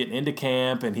hard time getting into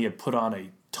camp, and he had put on a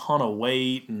ton of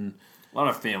weight and a lot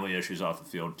of family issues off the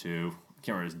field too.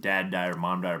 can't remember if his dad died or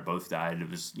mom died or both died. It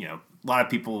was, a lot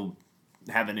of people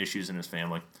having issues in his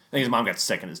family. I think his mom got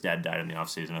sick and his dad died in the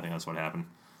offseason. I think that's what happened.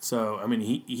 So, I mean,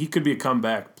 he could be a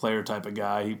comeback player type of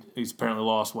guy. He's apparently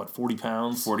lost, 40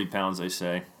 pounds? 40 pounds, they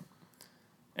say.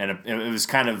 And it was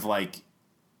kind of like,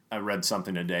 I read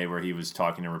something today where he was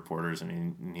talking to reporters,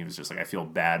 and he was just like, I feel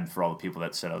bad for all the people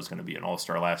that said I was going to be an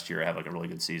all-star last year. I had like a really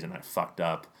good season. I fucked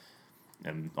up.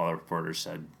 And all the reporters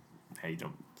said, hey,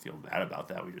 don't feel bad about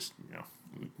that. We just,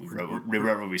 we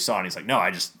wrote what we saw. And he's like, no,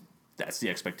 that's the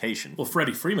expectation. Well,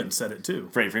 Freddie Freeman said it too.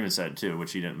 Freddie Freeman said it too,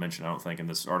 which he didn't mention, I don't think, in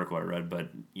this article I read. But,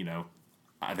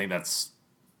 I think that's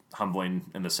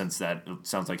humbling in the sense that it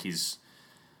sounds like he's,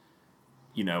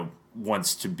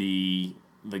 wants to be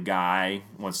the guy,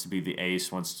 wants to be the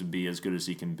ace, wants to be as good as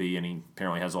he can be. And he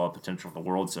apparently has all the potential in the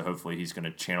world. So hopefully he's going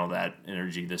to channel that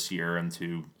energy this year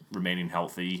into remaining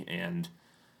healthy and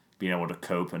being able to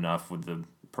cope enough with the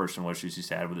personal issues he's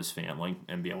had with his family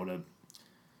and be able to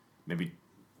maybe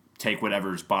take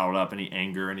whatever's bottled up, any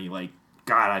anger, any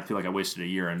God, I feel like I wasted a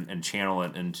year, and channel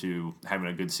it into having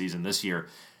a good season this year.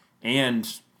 And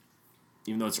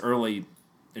even though it's early,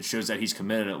 it shows that he's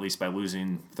committed, at least by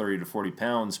losing 30 to 40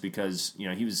 pounds, because,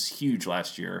 he was huge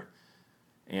last year,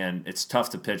 and it's tough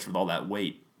to pitch with all that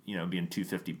weight, being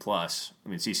 250 plus. I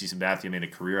mean, CC Sabathia made a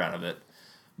career out of it,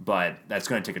 but that's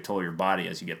going to take a toll of your body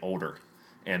as you get older.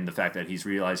 And the fact that he's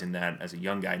realizing that as a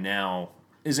young guy now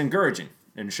is encouraging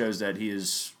and shows that he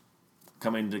is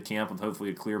coming to camp with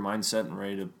hopefully a clear mindset and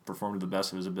ready to perform to the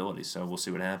best of his ability. So we'll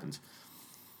see what happens.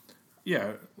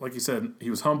 Yeah, like you said, he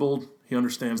was humbled. He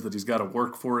understands that he's got to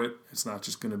work for it. It's not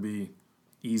just going to be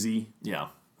easy. Yeah.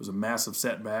 It was a massive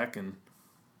setback, and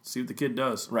see what the kid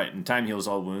does. Right, and time heals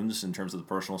all wounds in terms of the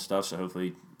personal stuff, so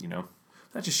hopefully,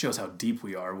 That just shows how deep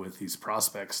we are with these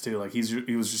prospects, too. Like, he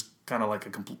was just kind of like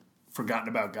a forgotten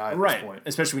about guy at this point.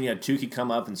 Especially when you had Tukey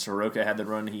come up and Soroka had the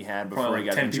run he had before he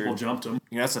got 10 injured. people jumped him.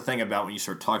 That's the thing about when you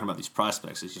start talking about these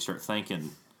prospects is you start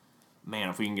thinking, man,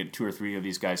 if we can get 2 or 3 of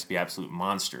these guys to be absolute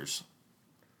monsters,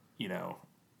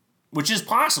 which is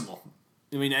possible.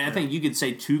 I mean, I think you could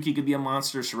say Tukey could be a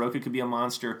monster, Soroka could be a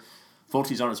monster,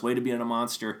 Fultzy's on his way to being a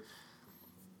monster.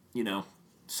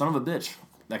 Son of a bitch.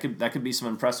 That could be some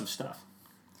impressive stuff.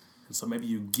 So maybe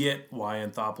you get why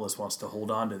Anthopoulos wants to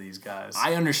hold on to these guys.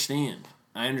 I understand.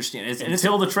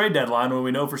 Until the trade deadline, when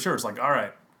we know for sure, it's like, all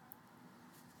right,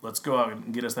 let's go out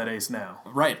and get us that ace now.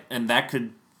 Right, and that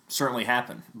could certainly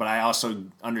happen. But I also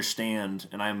understand,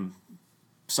 and I'm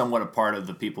somewhat a part of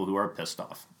the people who are pissed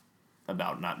off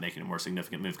about not making a more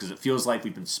significant move, because it feels like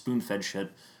we've been spoon-fed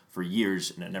shit for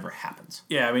years, and it never happens.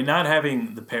 Yeah, I mean, not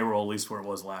having the payroll at least where it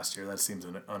was last year, that seems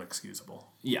unexcusable.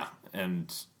 Yeah,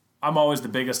 and I'm always the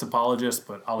biggest apologist,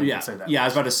 but I'll even say that. Yeah, I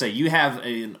was about to say, you have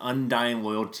an undying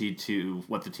loyalty to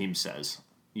what the team says.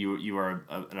 You are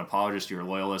an apologist, you're a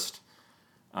loyalist,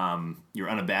 you're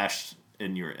unabashed,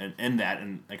 and you're in that,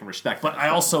 and I can respect that. But I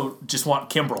also just want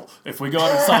Kimbrel. If we go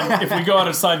out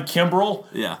and sign Kimbrel,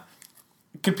 yeah.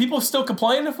 Could people still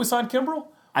complain if we sign Kimbrel?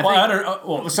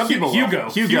 Some people Hugo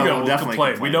will definitely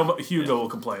complain. We know Hugo will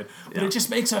complain. But it just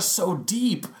makes us so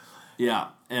deep. Yeah.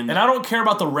 And I don't care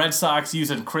about the Red Sox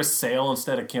using Chris Sale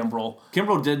instead of Kimbrel.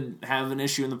 Kimbrel did have an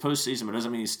issue in the postseason, but it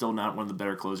doesn't mean he's still not one of the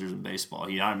better closers in baseball.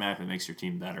 He automatically makes your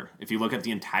team better. If you look at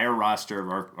the entire roster of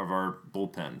our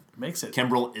bullpen, makes it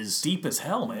Kimbrel is deep as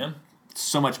hell, man.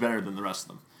 So much better than the rest of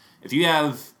them. If you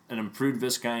have an improved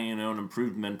Vizcaino, an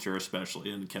improved Mentor,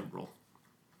 especially in Kimbrel,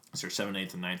 it's your 7th,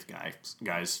 8th, and 9th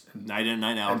guys, night in,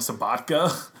 night out. And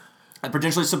Sabatka. And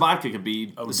potentially Sabatka could be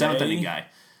the 7th inning guy.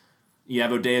 You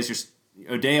have O'Day as your...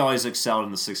 O'Day always excelled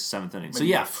in the 6th, 7th inning. So,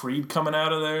 yeah. Fried coming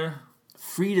out of there.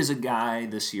 Fried is a guy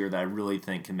this year that I really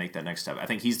think can make that next step. I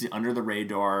think he's the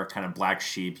under-the-radar kind of black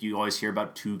sheep. You always hear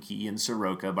about Tukey and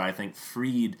Soroka, but I think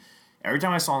Fried, every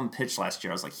time I saw him pitch last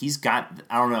year, I was like, he's got...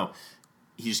 I don't know.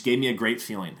 He just gave me a great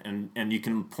feeling. And you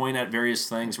can point at various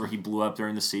things where he blew up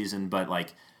during the season, but,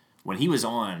 when he was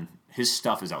on, his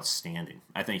stuff is outstanding.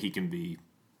 I think he can be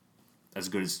as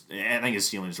good as... I think his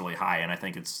ceiling is really high, and I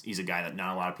think he's a guy that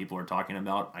not a lot of people are talking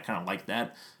about. I kind of like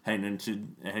that heading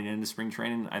into spring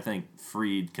training. I think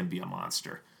Fried can be a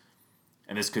monster.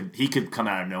 And he could come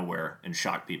out of nowhere and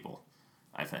shock people,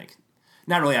 I think.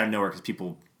 Not really out of nowhere because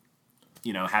people,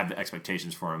 have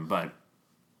expectations for him, but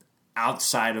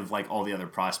outside of all the other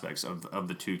prospects of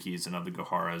the Tukeys and of the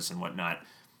Goharas and whatnot,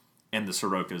 and the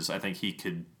Sorokas, I think he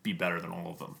could be better than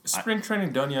all of them. Is spring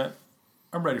training done yet?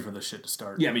 I'm ready for this shit to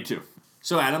start. Yeah, me too.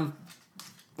 So, Adam,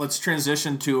 let's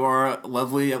transition to our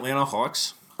lovely Atlanta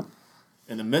Hawks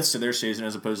in the midst of their season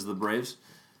as opposed to the Braves.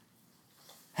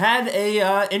 Had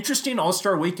a interesting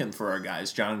All-Star weekend for our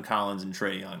guys, John Collins and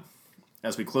Trae Young.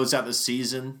 As we close out the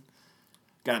season,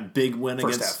 Got a big win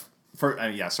First against.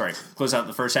 half. Close out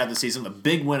the first half of the season. The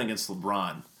big win against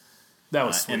LeBron That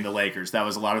was sweet. and the Lakers. That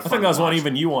was a lot of fun. I think that was one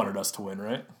even you wanted us to win,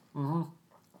 right?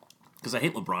 because I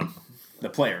hate LeBron, the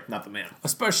player, not the man.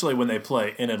 Especially when they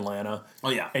play in Atlanta. Oh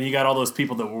yeah, And you got all those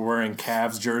people that were wearing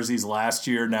Cavs jerseys last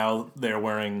year. Now they're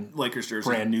wearing Lakers jerseys,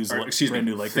 brand new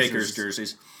Lakers Fakers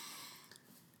jerseys.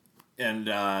 And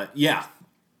yeah,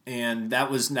 and that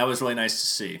was really nice to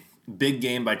see. Big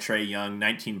game by Trae Young,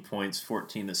 19 points,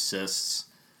 14 assists.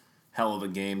 Hell of a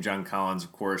game. John Collins,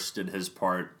 of course, did his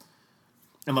part.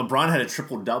 And LeBron had a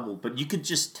triple-double, but you could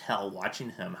just tell watching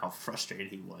him how frustrated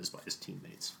he was by his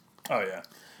teammates. Oh, yeah.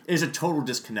 It is a total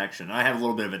disconnection. I have a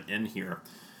little bit of it in here.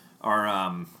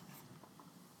 Our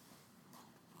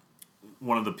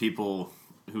one of the people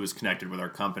who was connected with our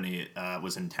company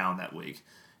was in town that week,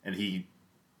 and he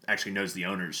actually knows the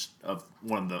owners of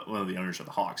one of the owners of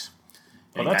the Hawks.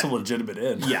 Oh, that's a legitimate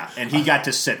in. Yeah, and he got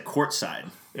to sit courtside.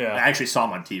 Yeah. I actually saw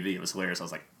him on TV. It was hilarious. I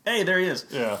was like, hey, there he is.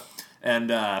 Yeah.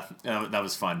 And that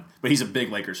was fun. But he's a big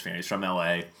Lakers fan. He's from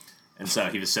L.A., and so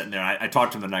he was sitting there. I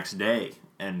talked to him the next day,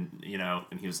 and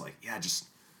and he was like, yeah, just,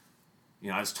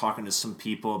 I was talking to some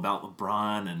people about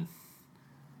LeBron, and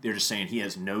they're just saying he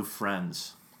has no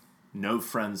friends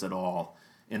at all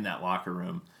in that locker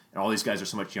room. And all these guys are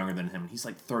so much younger than him. And he's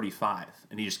like 35,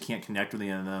 and he just can't connect with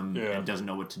any of them and doesn't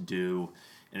know what to do.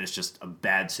 And it's just a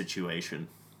bad situation.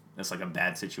 It's like a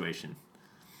bad situation.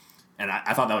 And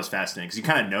I thought that was fascinating because you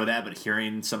kind of know that, but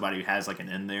hearing somebody who has like an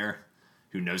in there,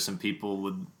 who knows some people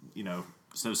with,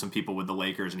 knows some people with the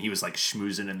Lakers, and he was like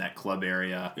schmoozing in that club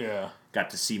area. Yeah.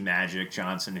 Got to see Magic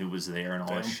Johnson, who was there, and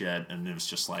all this shit. And it was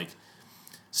just like,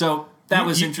 so that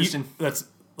was interesting. That's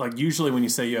like usually when you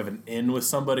say you have an in with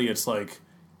somebody, it's like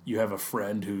you have a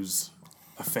friend who's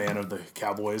a fan of the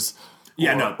Cowboys.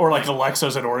 Yeah, or like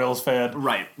Alexa's an Orioles fan.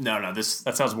 Right. No, that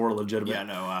sounds more legitimate. Yeah,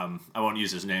 no, I won't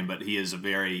use his name, but he is a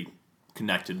very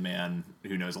connected man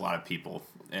who knows a lot of people.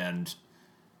 And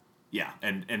yeah,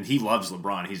 and he loves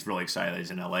LeBron. He's really excited that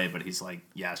he's in LA, but he's like,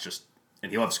 yeah, it's just,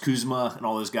 and he loves Kuzma and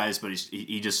all those guys, but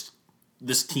he just,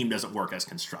 this team doesn't work as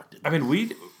constructed. I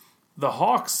mean, the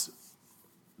Hawks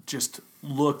just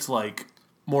looked like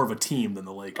more of a team than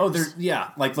the Lakers.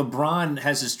 Oh, like LeBron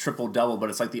has his triple-double, but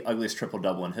it's like the ugliest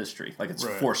triple-double in history. Like it's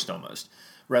forced almost.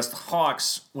 Whereas the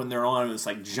Hawks, when they're on, it's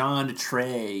like John to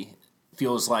Trae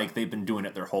feels like they've been doing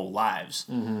it their whole lives.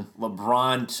 Mm-hmm.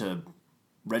 LeBron to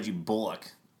Reggie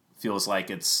Bullock feels like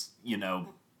it's,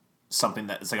 something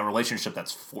that it's like a relationship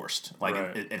that's forced. Like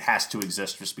it has to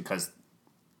exist just because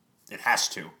it has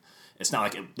to. It's not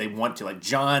like they want to. Like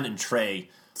John and Trae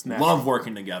love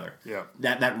working together. Yeah.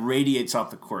 That radiates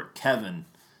off the court. Kevin,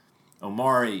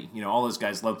 Omari, all those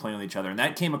guys love playing with each other. And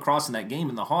that came across in that game.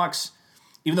 And the Hawks,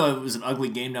 even though it was an ugly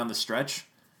game down the stretch,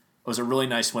 it was a really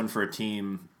nice win for a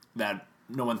team that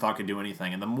no one thought could do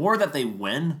anything. And the more that they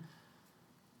win,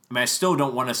 I mean, I still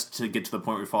don't want us to get to the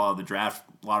point where we fall out of the draft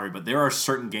lottery, but there are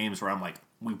certain games where I'm like,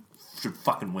 we should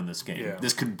fucking win this game. Yeah.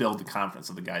 This could build the confidence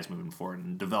of the guys moving forward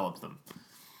and develop them.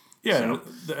 Yeah,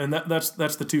 so, and that's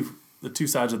the two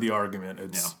sides of the argument.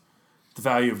 It's the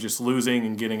value of just losing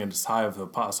and getting as high of a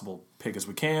possible pick as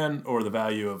we can, or the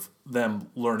value of them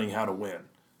learning how to win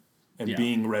and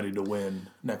being ready to win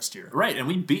next year. Right, and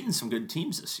we've beaten some good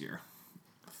teams this year.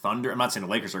 Thunder, I'm not saying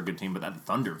the Lakers are a good team, but that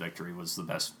Thunder victory was the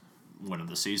best win of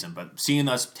the season. But seeing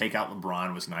us take out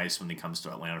LeBron was nice when he comes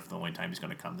to Atlanta for the only time he's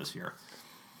going to come this year.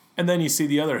 And then you see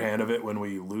the other hand of it when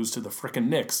we lose to the frickin'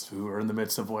 Knicks, who are in the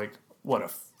midst of a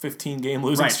 15-game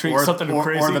losing streak, something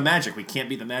crazy. Or the Magic. We can't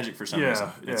beat the Magic for some reason.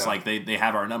 It's like they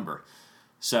have our number.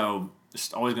 So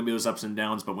there's always going to be those ups and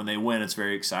downs, but when they win, it's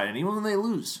very exciting. Even when they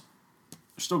lose,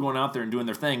 they're still going out there and doing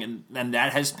their thing. And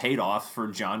that has paid off for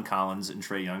John Collins and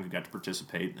Trae Young, who got to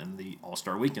participate in the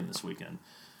All-Star Weekend this weekend.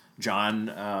 John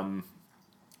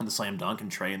in the slam dunk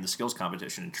and Trae in the skills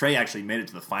competition. And Trae actually made it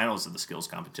to the finals of the skills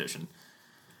competition.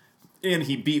 And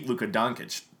he beat Luka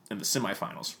Doncic in the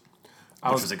semifinals,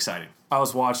 which was exciting. I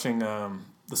was watching the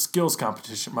skills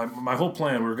competition. My whole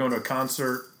plan, we were going to a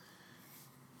concert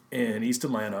in East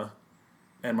Atlanta,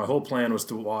 and my whole plan was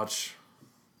to watch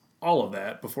all of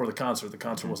that before the concert. The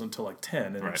concert wasn't until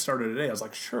 10, and it started today. I was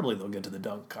like, surely they'll get to the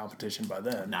dunk competition by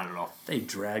then. Not at all. They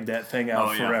dragged that thing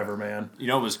out forever, man.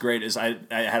 What was great is I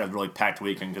had a really packed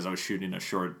weekend because I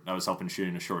was helping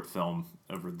shooting a short film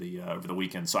over the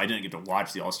weekend, so I didn't get to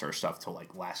watch the All-Star stuff till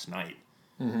last night.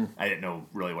 Mm-hmm. I didn't know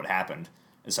really what happened,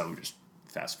 and so we just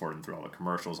fast forwarding through all the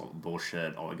commercials, all the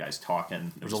bullshit, all the guys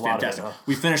talking. It was fantastic.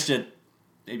 We finished it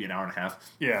maybe an hour and a half.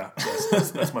 Yeah,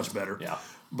 that's much better. Yeah.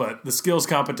 But the skills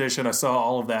competition, I saw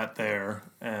all of that there,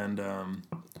 and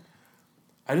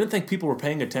I didn't think people were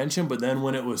paying attention, but then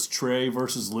when it was Trey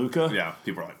versus Luka, Yeah,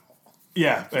 people are like,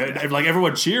 and like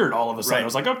everyone cheered all of a sudden. Right. I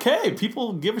was like, okay,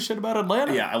 people give a shit about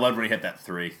Atlanta. yeah, I loved when he hit that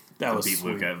three. That to was beat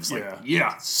sweet. Luka. It was like,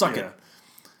 Yeah. suck Yeah. it.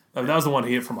 That was the one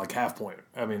he hit from like half court,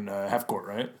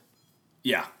 right?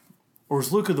 Yeah. Or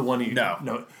was Luka the one he?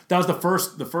 No. That was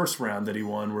the first round that he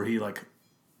won, where he like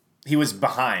He was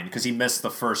behind because he missed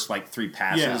the first like three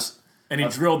passes. and he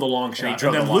drilled the long shot. And,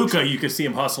 drilled then the long Luka, shot. you could see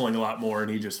him hustling a lot more,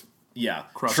 and he just Yeah.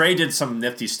 Crushed. Trey did some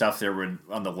nifty stuff there when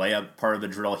on the layup part of the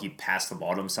drill, he passed the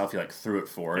ball to himself. He like threw it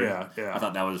forward. Yeah. I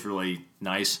thought that was really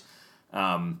nice.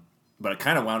 But it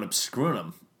kind of wound up screwing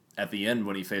him at the end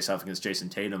when he faced off against Jason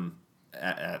Tatum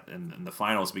in the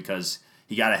finals because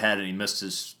he got ahead and he missed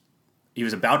his. He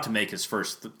was about to make his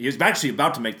first. He was actually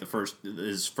about to make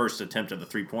his first attempt at the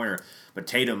 3-pointer, but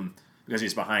Tatum, because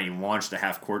he's behind, he launched a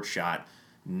half court shot,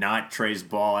 knocked Trey's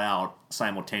ball out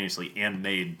simultaneously, and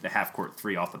made the half court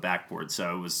 3 off the backboard.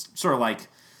 So it was sort of like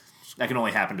that can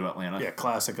only happen to Atlanta. yeah,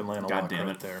 classic Atlanta God luck damn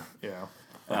right it. there. Yeah.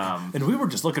 And we were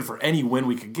just looking for any win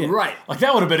we could get. Right. Like,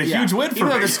 that would have been a huge win for Even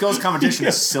me. though the skills competition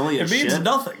is silly as It means shit.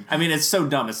 nothing. I mean, it's so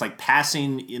dumb. It's like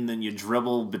passing and then you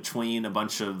dribble between a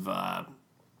bunch of,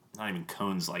 not even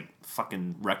cones, like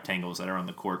fucking rectangles that are on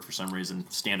the court for some reason.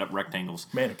 Stand-up rectangles.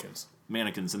 Mannequins.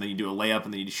 Mannequins. And then you do a layup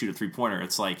and then you shoot a 3-pointer.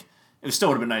 It's like, it still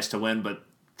would have been nice to win, but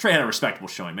Trey had a respectable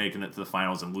showing, making it to the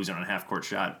finals and losing on a half-court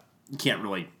shot. You can't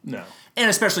really... No. And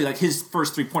especially, like, his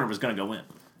first 3-pointer was going to go in.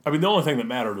 I mean, the only thing that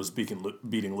mattered was beating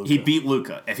Luka. He beat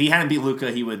Luka. If he hadn't beat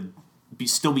Luka, he would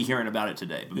still be hearing about it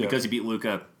today. But Yeah. because he beat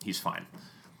Luka, he's fine.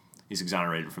 He's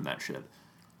exonerated from that shit.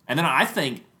 And then I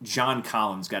think John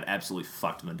Collins got absolutely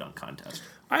fucked in the dunk contest.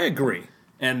 I agree.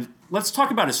 And let's talk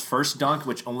about his first dunk,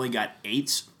 which only got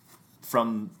 8s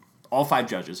from all 5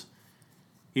 judges.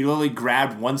 He literally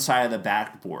grabbed one side of the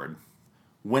backboard,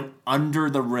 went under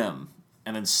the rim,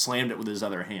 and then slammed it with his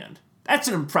other hand. That's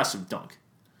an impressive dunk.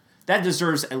 That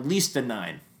deserves at least a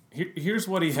 9 Here's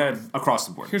what he had. across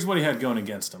the board. Here's what he had going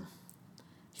against him.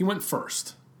 He went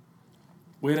first.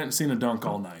 We hadn't seen a dunk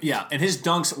all night. Yeah, and his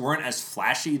dunks weren't as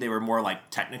flashy. They were more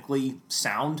like technically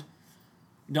sound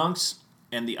dunks,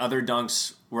 and the other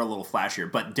dunks were a little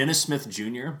flashier. But Dennis Smith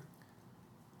Jr.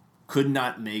 could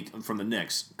not make, from the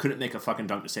Knicks, couldn't make a fucking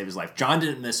dunk to save his life. John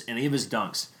didn't miss any of his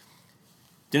dunks.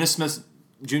 Dennis Smith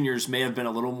Jr.'s may have been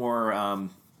a little more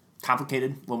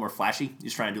complicated, a little more flashy.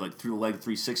 He's trying to do like through the leg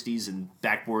 360s and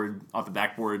backboard, off the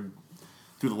backboard,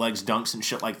 through the legs dunks and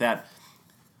shit like that,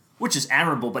 which is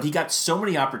admirable, but he got so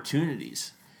many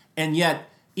opportunities. And yet,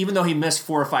 even though he missed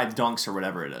 4 or 5 dunks or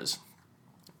whatever it is,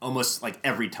 almost like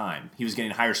every time, he was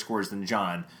getting higher scores than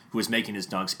John, who was making his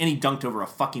dunks, and he dunked over a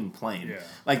fucking plane. Yeah.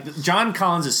 Like, John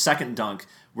Collins' second dunk,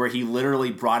 where he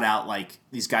literally brought out, like,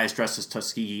 these guys dressed as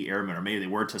Tuskegee Airmen, or maybe they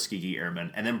were Tuskegee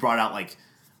Airmen, and then brought out, like,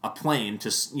 a plane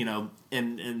to, you know,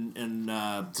 and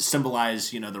to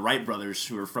symbolize, you know, the Wright brothers,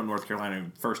 who were from North Carolina,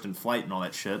 first in flight and all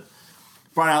that shit.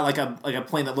 Brought out like a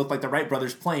plane that looked like the Wright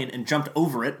brothers' plane and jumped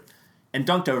over it and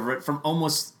dunked over it from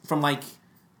like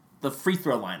the free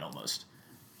throw line almost.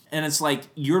 And it's like,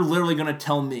 you're literally going to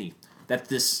tell me that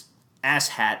this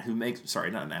asshat who makes,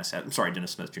 sorry, not an asshat, I'm sorry,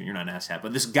 Dennis Smith Jr., you're not an asshat,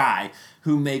 but this guy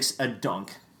who makes a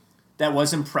dunk that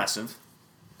was impressive,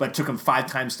 but took him 5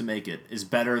 times to make it, is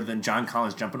better than John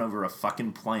Collins jumping over a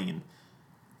fucking plane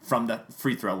from the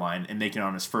free throw line and making it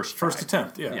on his first try. First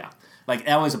attempt, yeah. Yeah. Like,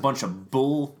 that was a bunch of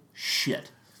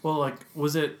bullshit. Well, like, who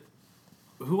was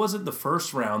it the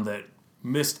first round that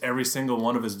missed every single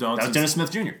one of his dunks? That was Dennis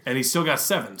Smith Jr. And he still got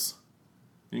 7s.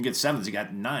 He didn't get 7s, he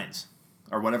got 9s.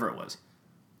 Or whatever it was.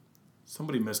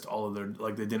 Somebody missed all of their,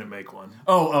 like, they didn't make one.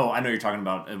 Oh, I know what you're talking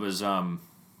about. It was, it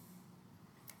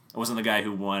wasn't the guy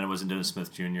who won, it wasn't Dennis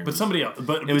Smith Jr. But somebody else.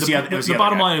 But It was the other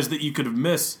bottom guy. line is that you could have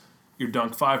missed your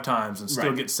dunk 5 times and still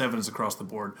Right. get 7s across the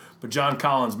board. But John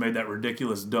Collins made that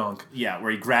ridiculous dunk. Yeah,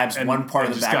 where he grabs And- one part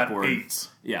and of the just got backboard. 8s.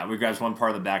 Yeah, where he grabs one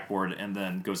part of the backboard and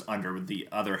then goes under with the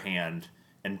other hand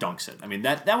and dunks it. I mean,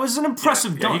 that was an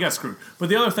impressive Yeah, dunk. he got screwed. But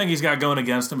the other thing he's got going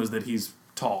against him is that he's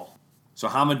tall. So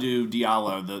Hamidou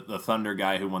Diallo, the Thunder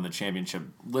guy who won the championship,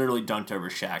 literally dunked over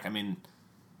Shaq. I mean,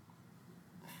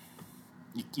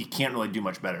 you can't really do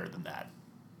much better than that.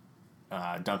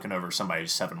 Dunking over somebody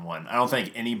who's 7'1". I don't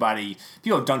think anybody...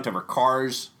 People have dunked over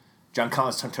cars. John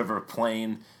Collins dunked over a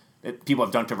plane. People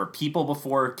have dunked over people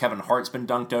before. Kevin Hart's been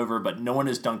dunked over, but no one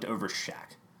has dunked over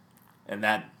Shaq. And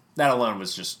that alone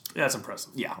was just... Yeah, that's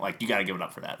impressive. Yeah, like, you got to give it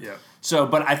up for that. Yeah. So,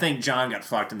 but I think John got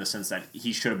fucked in the sense that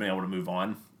he should have been able to move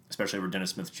on, especially over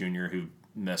Dennis Smith Jr., who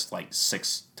missed like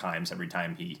 6 times every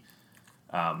time he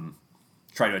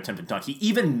tried to attempt a dunk. He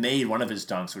even made one of his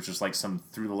dunks, which was like some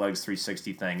through the legs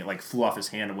 360 thing. It like flew off his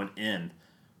hand and went in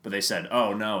But they said,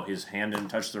 oh, no, his hand didn't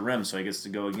touch the rim, so he gets to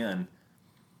go again.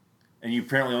 And you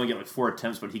apparently only get like 4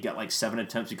 attempts, but he got like 7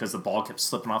 attempts because the ball kept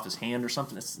slipping off his hand or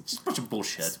something. It's just a bunch of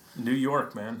bullshit. New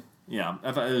York, man. Yeah,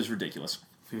 I thought it was ridiculous.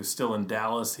 If he was still in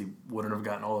Dallas, he wouldn't have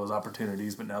gotten all those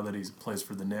opportunities, but now that he plays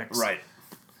for the Knicks. Right.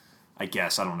 I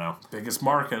guess. I don't know. Biggest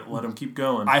market. Let him keep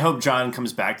going. I hope John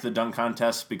comes back to the dunk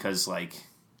contest because, like,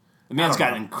 the man's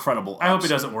got incredible ups. I hope he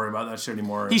doesn't worry about that shit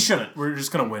anymore. He shouldn't. We're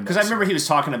just going to win. Because I remember he was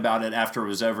talking about it after it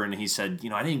was over, and he said,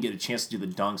 I didn't get a chance to do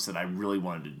the dunks that I really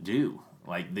wanted to do.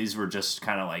 Like, these were just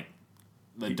kind of like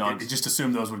the dunks. He just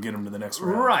assumed those would get him to the next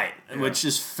round. Right. Yeah. Which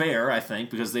is fair, I think,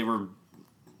 because they were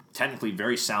technically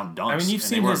very sound dunks. I mean, you've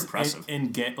seen his impressive. in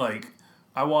game. Like,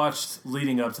 I watched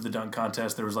leading up to the dunk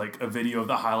contest, there was like a video of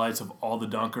the highlights of all the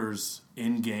dunkers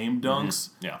in-game dunks.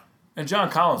 Mm-hmm. Yeah. And John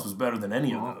Collins was better than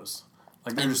any of those.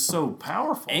 Like, they're just so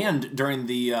powerful. And during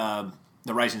the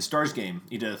Rising Stars game,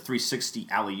 he did a 360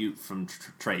 alley-oop from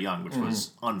Trae Young, which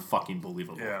was unfucking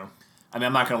believable. Yeah. I mean,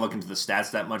 I'm not going to look into the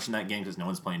stats that much in that game because no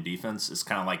one's playing defense. It's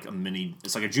kind of like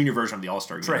it's like a junior version of the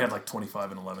All-Star game. Trae had like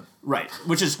 25 and 11. Right,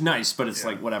 which is nice, but it's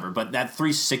like whatever. But that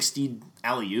 360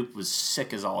 alley-oop was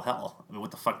sick as all hell. I mean,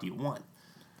 what the fuck do you want?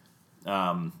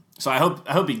 So I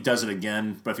hope he does it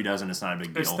again, but if he doesn't, it's not a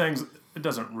big deal. It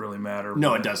doesn't really matter.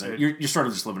 No, it doesn't. You're sort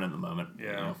of just living in the moment.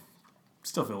 Yeah.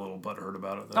 Still feel a little butthurt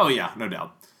about it, though. Oh, yeah, no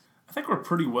doubt. I think we're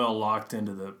pretty well locked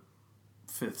into the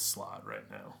 5th slot right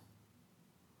now.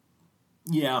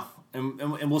 Yeah,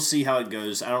 and we'll see how it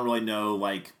goes. I don't really know,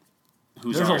 like,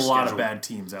 who's There's on our a lot schedule. of bad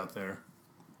teams out there.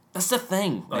 That's the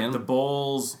thing, Like man. the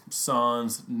Bulls,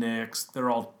 Suns, Knicks, they're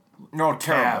all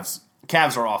terrible.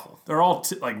 Cavs are awful. They're all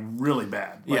like really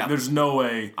bad. Like, Yeah. There's no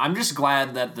way. I'm just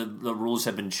glad that the rules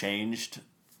have been changed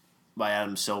by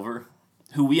Adam Silver,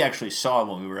 who we actually saw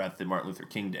when we were at the Martin Luther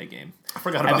King Day game. I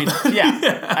forgot about that.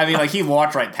 Yeah. I mean, like, he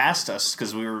walked right past us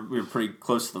because we were pretty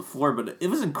close to the floor, but it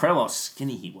was incredible how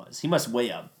skinny he was. He must weigh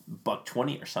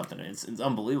 $120 or something. It's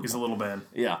unbelievable. He's a little man.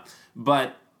 Yeah.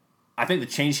 But I think the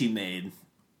change he made,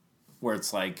 where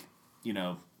it's like,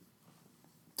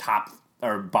 top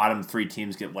or bottom 3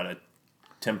 teams get, a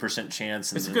 10%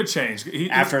 chance. And It's a good change.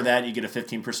 After that, you get a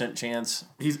 15% chance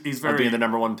He's of very being the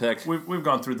number 1 pick. We've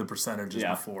gone through the percentages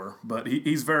before, but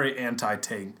he's very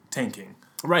anti-tanking,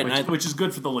 Right. which is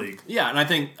good for the league. Yeah, and I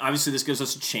think, obviously, this gives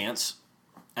us a chance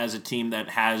as a team that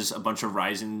has a bunch of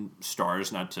rising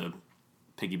stars, not to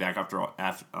piggyback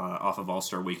off of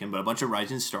All-Star Weekend, but a bunch of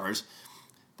rising stars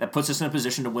that puts us in a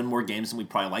position to win more games than we'd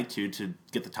probably like to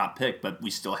get the top pick, but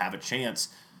we still have a chance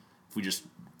if we just,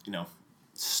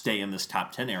 stay in this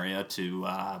top 10 area to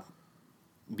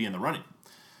be in the running.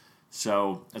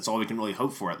 So that's all we can really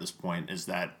hope for at this point is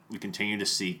that we continue to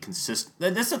see consistent.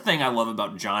 That's the thing I love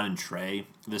about John and Trae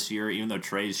this year, even though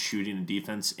Trae's shooting and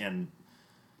defense and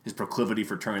his proclivity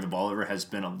for turning the ball over has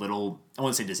been a little, I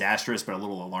wouldn't say disastrous, but a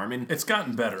little alarming. It's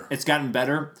gotten better. It's gotten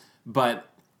better, but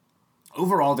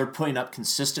overall, they're putting up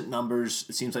consistent numbers.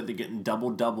 It seems like they're getting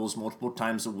double-doubles multiple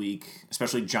times a week,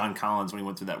 especially John Collins when he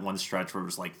went through that one stretch where it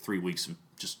was like 3 weeks of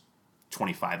just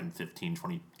 25 and 15,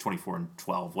 20, 24 and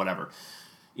 12, whatever.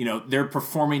 They're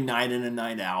performing night in and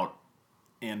night out,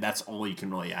 and that's all you can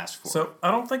really ask for. So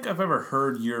I don't think I've ever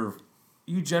heard you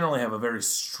generally have a very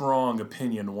strong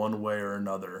opinion one way or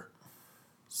another.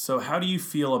 So how do you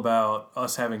feel about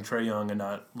us having Trae Young and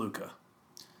not Luka?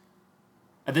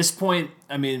 At this point,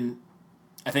 I mean,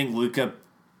 I think Luka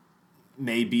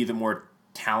may be the more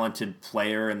talented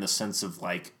player in the sense of,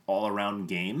 like, all-around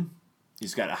game.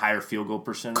 He's got a higher field goal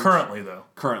percentage. Currently, though.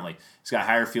 He's got a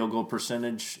higher field goal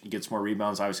percentage. He gets more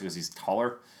rebounds, obviously, because he's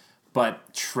taller.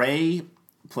 But Trae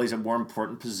plays a more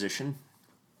important position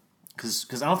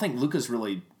because I don't think Luka's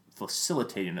really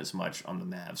facilitating as much on the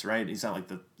Mavs, right? He's not like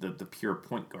the pure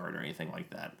point guard or anything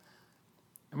like that.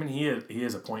 I mean, he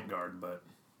is a point guard, but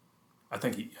I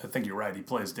think you're right. He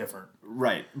plays different.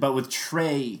 Right. But with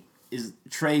Trae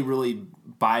really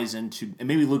buys into, and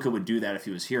maybe Luka would do that if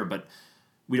he was here, but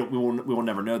we will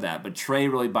never know that. But Trae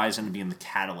really buys into being the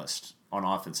catalyst on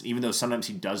offense. And even though sometimes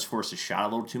he does force a shot a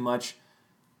little too much,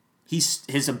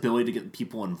 his ability to get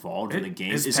people involved in the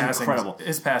game is incredible.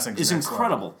 His passing is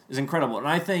incredible. Is incredible. And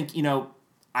I think,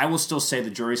 I will still say the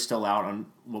jury's still out on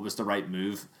what was the right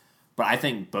move. But I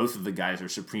think both of the guys are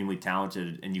supremely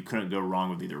talented, and you couldn't go wrong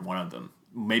with either one of them.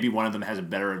 Maybe one of them has a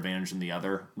better advantage than the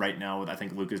other right now. I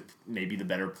think Luka's maybe the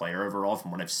better player overall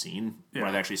from what I've seen, when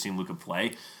I've actually seen Luka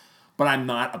play. But I'm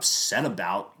not upset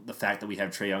about the fact that we have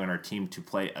Trae Young on our team to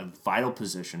play a vital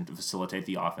position to facilitate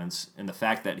the offense, and the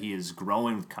fact that he is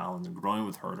growing with Collins and growing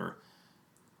with Herter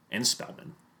and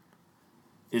Spellman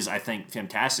is, I think,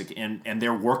 fantastic. And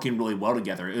they're working really well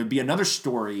together. It would be another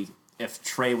story if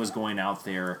Trae was going out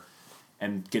there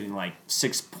and getting like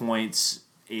 6 points,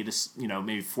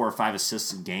 maybe 4 or 5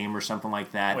 assists a game or something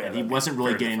like that, and he wasn't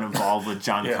really getting involved with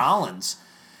John Collins,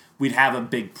 we'd have a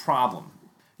big problem.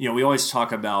 We always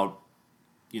talk about,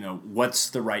 what's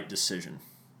the right decision?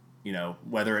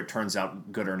 Whether it turns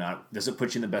out good or not, does it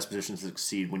put you in the best position to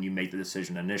succeed when you make the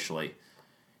decision initially?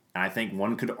 And I think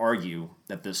one could argue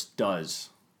that this does,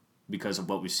 because of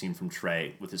what we've seen from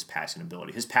Trae with his passing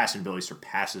ability. His passing ability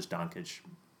surpasses Doncic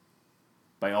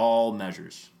by all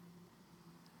measures.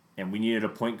 And we needed a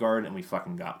point guard, and we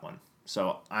fucking got one.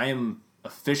 So I am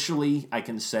officially, I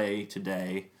can say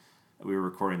today, we were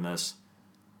recording this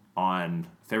on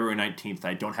February 19th,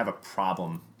 I don't have a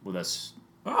problem with us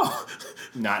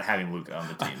not having Luka on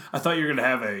the team. I thought you were going to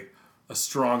have a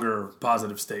stronger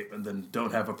positive statement than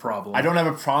don't have a problem. I don't have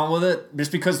a problem with it,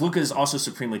 just because Luka is also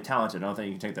supremely talented. I don't think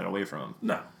you can take that away from him.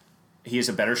 No. He is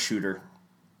a better shooter.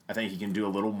 I think he can do a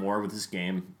little more with his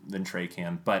game than Trae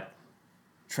can, but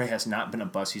Trae has not been a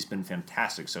bust. He's been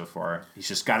fantastic so far. He's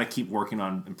just got to keep working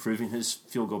on improving his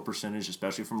field goal percentage,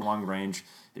 especially from long range,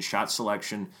 his shot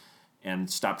selection, and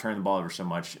stop turning the ball over so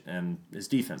much, and his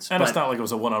defense. And it's not like it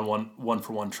was a one-on-one,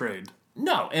 one-for-one trade.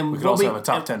 No, and we could also have a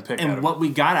top 10 pick. And what we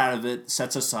got out of it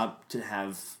sets us up to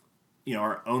have,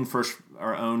 our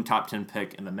own top 10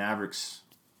 pick and the Mavericks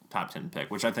top 10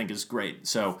 pick, which I think is great.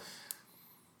 So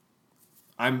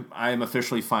I'm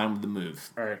officially fine with the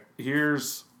move. All right,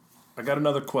 I got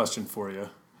another question for you.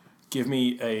 Give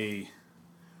me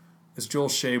as Joel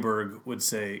Schaberg would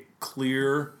say,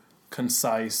 clear,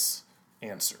 concise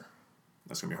answer.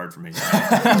 That's going to be hard for me.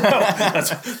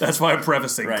 That's why I'm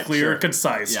prefacing. Right, clear, sure.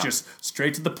 concise, Yeah. just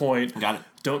straight to the point. Got it.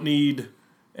 Don't need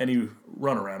any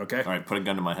runaround, okay? All right, put a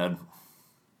gun to my head.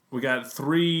 We got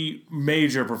 3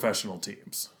 major professional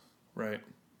teams, right?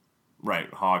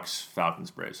 Right, Hawks,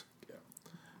 Falcons, Braves. Yeah.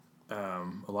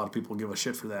 A lot of people give a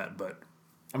shit for that, but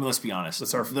I mean, let's be honest. the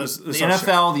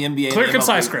NFL, the NBA, clear, the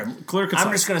concise, MLB, Graham. Clear, concise.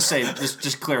 I'm just going to say,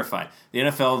 just clarify. The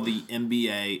NFL, the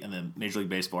NBA, and the Major League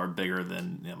Baseball are bigger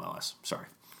than the MLS. Sorry.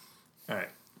 All right.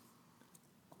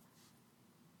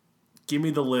 Give me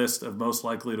the list of most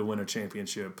likely to win a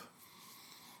championship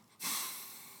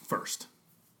first.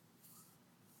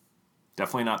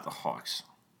 Definitely not the Hawks.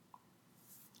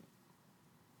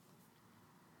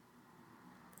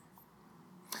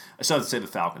 I still have to say the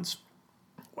Falcons.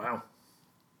 Wow.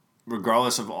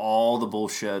 Regardless of all the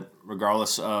bullshit,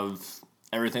 regardless of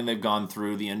everything they've gone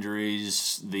through, the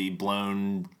injuries, the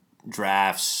blown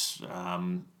drafts,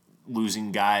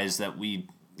 losing guys that we,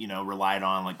 relied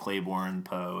on, like Claiborne,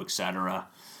 Poe, etc.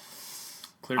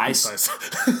 Clear, concise.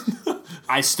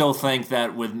 I still think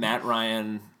that with Matt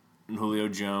Ryan and Julio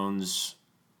Jones,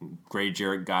 Gray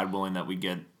Jarrett, God willing that we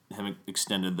get him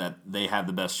extended, that they have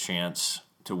the best chance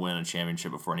to win a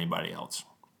championship before anybody else.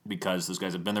 Because those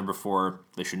guys have been there before.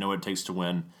 They should know what it takes to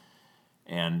win.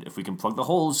 And if we can plug the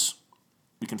holes,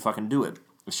 we can fucking do it.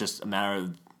 It's just a matter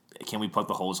of, can we plug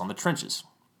the holes on the trenches?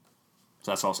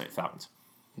 So that's all I'll say, Falcons.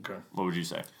 Okay. What would you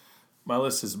say? My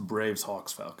list is Braves,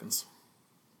 Hawks, Falcons.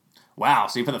 Wow,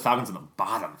 so you put the Falcons at the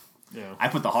bottom. Yeah. I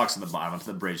put the Hawks at the bottom. I put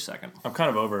the Braves second. I'm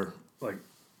kind of over, I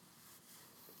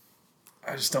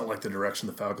just don't like the direction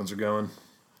the Falcons are going.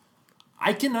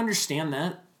 I can understand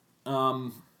that.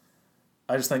 I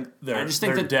just think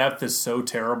their depth is so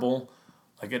terrible.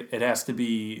 Like, it has to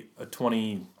be a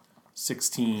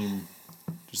 2016,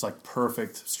 just like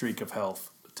perfect streak of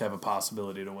health to have a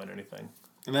possibility to win anything.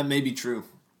 And that may be true.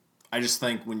 I just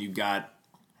think when you got,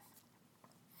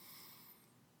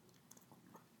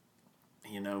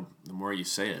 the more you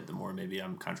say it, the more maybe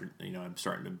I'm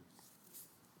starting to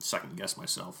second guess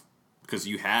myself. Because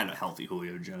you had a healthy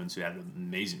Julio Jones who had an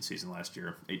amazing season last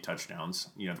year, 8 touchdowns.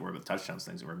 You don't have to worry about touchdowns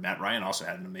things. Where Matt Ryan also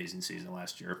had an amazing season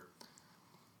last year.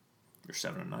 You're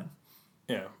 7-9.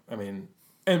 Yeah,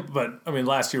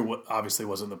 last year obviously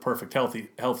wasn't the perfect health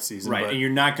season, right? But, and you're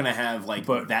not going to have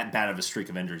that bad of a streak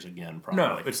of injuries again. Probably.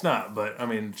 No, it's not. But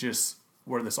just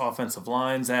where this offensive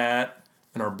line's at,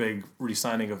 and our big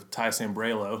re-signing of Ty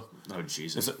Sambrailo. Oh,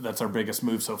 Jesus. That's our biggest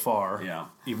move so far. Yeah.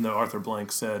 Even though Arthur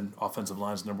Blank said offensive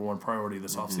line's number one priority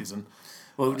this offseason.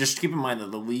 Well, just keep in mind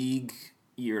that the league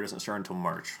year doesn't start until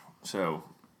March. So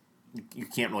you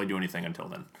can't really do anything until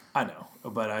then. I know.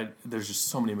 But there's just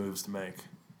so many moves to make.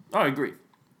 Oh, I agree.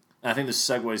 And I think this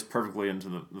segues perfectly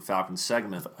into the Falcons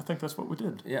segment. I think that's what we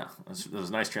did. Yeah. That was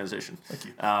a nice transition. Thank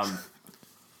you.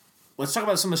 Let's talk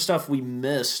about some of the stuff we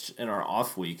missed in our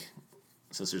off week.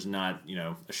 Since there's not,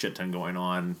 a shit ton going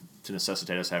on to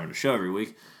necessitate us having a show every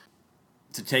week,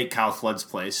 to take Kyle Flood's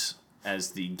place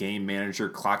as the game manager,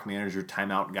 clock manager,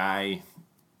 timeout guy,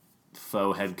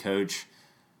 faux head coach,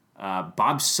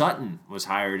 Bob Sutton was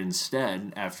hired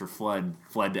instead after Flood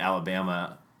fled to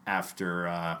Alabama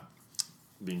after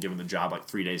being given the job like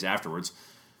 3 days afterwards.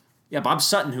 Yeah, Bob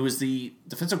Sutton, who was the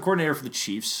defensive coordinator for the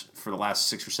Chiefs for the last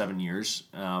 6 or 7 years,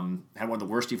 had one of the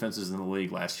worst defenses in the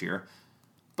league last year,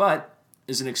 but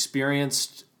is an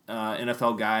experienced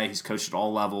NFL guy. He's coached at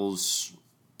all levels,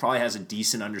 probably has a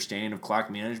decent understanding of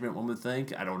clock management, one would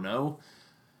think. I don't know.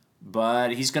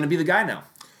 But he's going to be the guy now.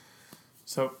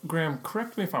 So, Graham,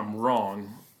 correct me if I'm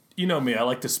wrong. You know me, I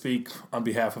like to speak on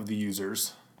behalf of the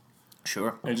users.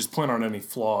 Sure. And just point on any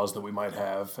flaws that we might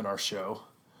have in our show.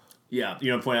 Yeah,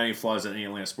 you don't point out any flaws that any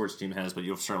Atlanta sports team has, but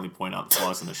you'll certainly point out the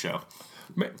flaws in the show.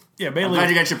 Yeah, I'm mainly, glad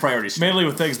you got your priorities straight. Mainly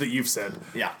with things that you've said.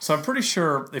 Yeah. So I'm pretty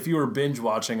sure if you were binge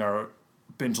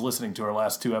listening to our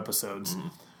last 2 episodes,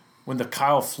 when the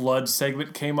Kyle Flood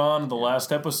segment came on, the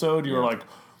last episode, you were like,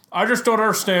 I just don't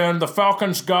understand. The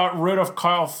Falcons got rid of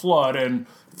Kyle Flood, and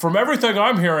from everything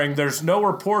I'm hearing, there's no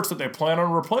reports that they plan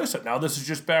on replace it. Now this is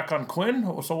just back on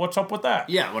Quinn. So what's up with that?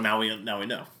 Yeah, well now we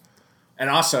know, and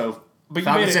also, but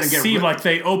you made it seem like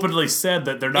they openly said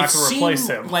that they're not going to replace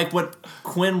him. Like what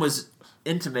Quinn was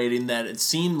intimating, that it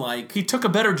seemed like he took a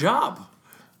better job.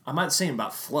 I'm not saying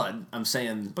about Flood. I'm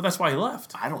saying, but that's why he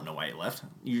left. I don't know why he left.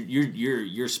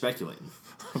 You're speculating.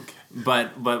 Okay.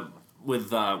 But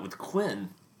with Quinn,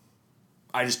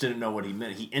 I just didn't know what he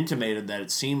meant. He intimated that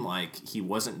it seemed like he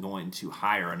wasn't going to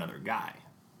hire another guy,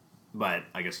 but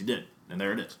I guess he did, and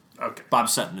there it is. Okay. Bob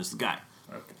Sutton is the guy.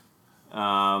 Okay.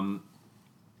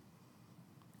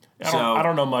 I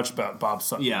don't know much about Bob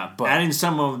Sutton. Yeah, but adding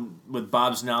someone with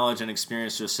Bob's knowledge and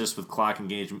experience to assist with clock and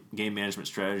game management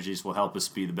strategies will help us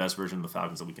be the best version of the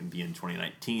Falcons that we can be in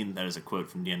 2019. That is a quote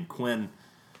from Dan Quinn.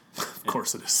 Of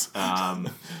course it is.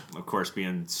 Of course,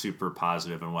 being super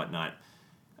positive and whatnot.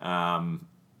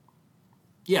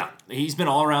 Yeah, he's been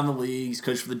all around the league. He's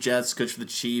coached for the Jets, coached for the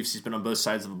Chiefs. He's been on both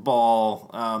sides of the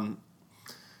ball. I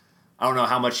don't know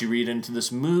how much you read into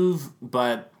this move,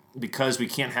 but because we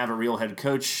can't have a real head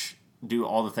coach do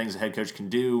all the things a head coach can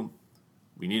do,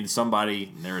 we needed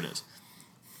somebody, and there it is.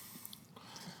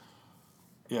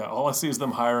 Yeah, all I see is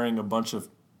them hiring a bunch of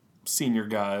senior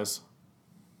guys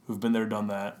who've been there, done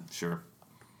that. Sure.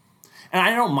 And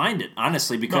I don't mind it,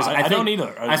 honestly, because I don't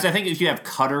either. I think if you have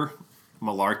Cutter,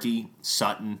 Malarkey,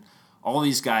 Sutton, all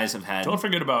these guys have had... Don't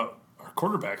forget about our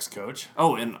quarterbacks coach.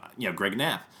 Oh, and Greg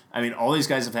Knapp. I mean, all these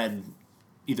guys have had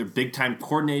either big-time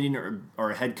coordinating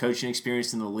or head coaching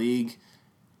experience in the league.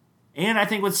 And I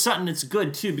think with Sutton, it's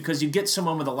good, too, because you get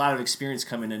someone with a lot of experience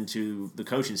coming into the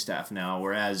coaching staff now,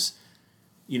 whereas,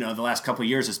 the last couple of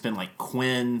years it's been like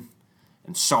Quinn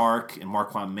and Sark and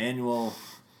Marquand Manuel.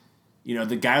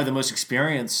 The guy with the most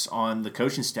experience on the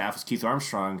coaching staff is Keith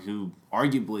Armstrong, who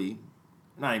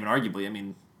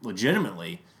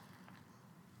legitimately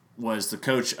was the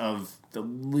coach of the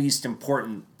least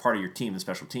important part of your team, the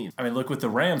special teams. I mean, look, with the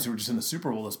Rams, who were just in the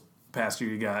Super Bowl this past year,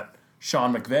 you got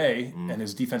Sean McVay, and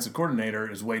his defensive coordinator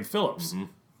is Wade Phillips,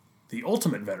 the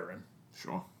ultimate veteran.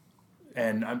 Sure.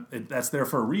 And that's there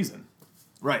for a reason.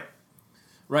 Right.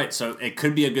 Right, so it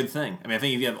could be a good thing. I mean, I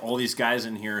think if you have all these guys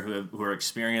in here who are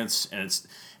experienced, and it's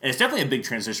definitely a big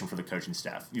transition for the coaching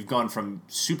staff. You've gone from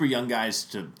super young guys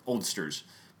to oldsters,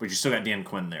 but you still got Dan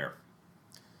Quinn there.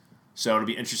 So it'll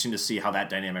be interesting to see how that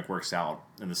dynamic works out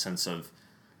in the sense of,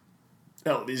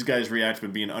 these guys react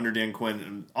with being under Dan Quinn,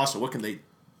 and also what can they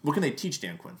teach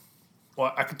Dan Quinn?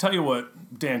 Well, I can tell you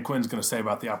what Dan Quinn's going to say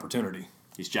about the opportunity.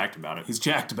 He's jacked about it. He's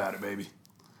jacked about it, baby.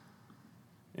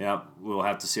 Yeah, we'll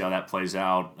have to see how that plays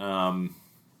out.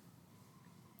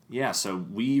 So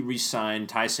we re-signed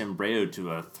Ty Sambrayo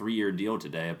to a 3-year deal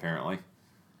today, apparently.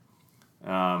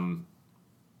 What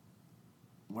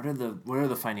are the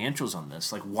financials on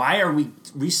this? Like, why are we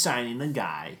re-signing a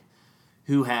guy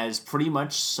who has pretty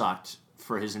much sucked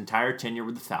for his entire tenure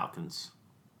with the Falcons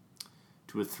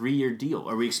to a 3-year deal?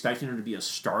 Are we expecting him to be a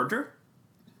starter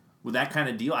with that kind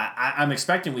of deal? I'm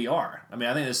expecting we are. I mean,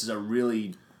 I think this is a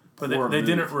really... But they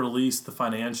didn't release the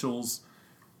financials,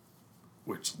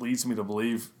 which leads me to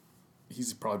believe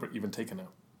he's probably even taken a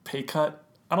pay cut.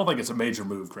 I don't think it's a major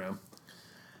move, Graham.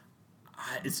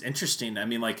 It's interesting. I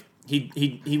mean, like,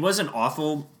 he wasn't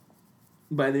awful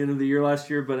by the end of the year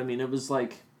last year, but, I mean, it was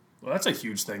like... Well, that's a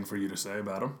huge thing for you to say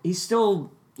about him. He's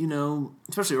still,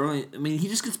 especially early... I mean, he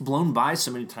just gets blown by so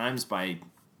many times by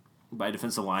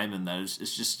defensive linemen that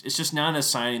it's just not a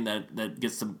signing that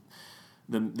gets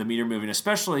the meter moving,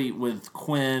 especially with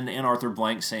Quinn and Arthur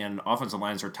Blank saying offensive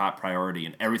lines are top priority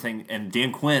and everything. And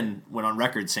Dan Quinn went on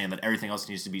record saying that everything else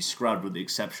needs to be scrubbed with the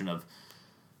exception of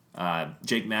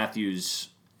Jake Matthews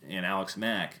and Alex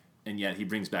Mack, and yet he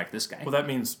brings back this guy. Well, that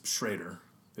means Schrader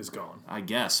is gone. I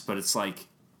guess, but it's like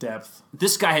depth.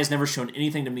 This guy has never shown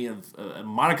anything to me of a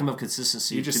modicum of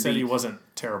consistency. You just said he wasn't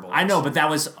terrible. I know, but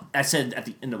I said at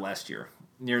the end of last year,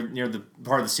 near the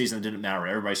part of the season that didn't matter.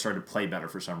 Everybody started to play better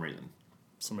for some reason.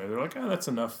 So maybe they're like, that's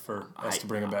enough for us to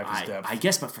bring him back as depth. I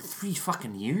guess, but for 3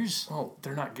 fucking years? Well,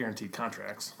 they're not guaranteed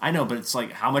contracts. I know, but it's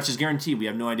like, how much is guaranteed? We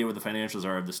have no idea what the financials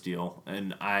are of this deal,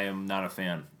 and I am not a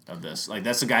fan of this. Like,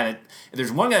 that's the guy that, if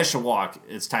there's one guy that should walk,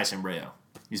 it's Tyson Breo.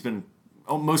 He's been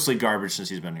mostly garbage since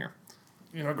he's been here.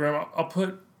 You know, Graham, I'll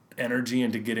put energy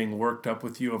into getting worked up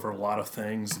with you over a lot of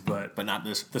things, but not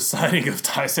this. The signing of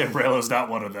Tyson Breo is not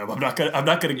one of them. I'm not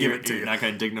gonna give it to you. You're not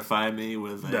gonna dignify me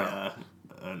with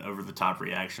an over-the-top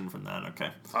reaction from that.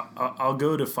 Okay, I'll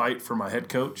go to fight for my head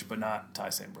coach, but not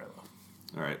Tyson Breo.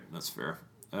 All right, that's fair.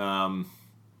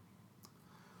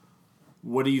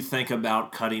 What do you think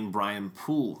about cutting Brian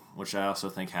Poole, which I also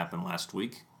think happened last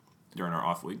week during our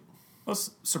off week? Well,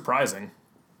 it's surprising.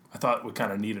 I thought we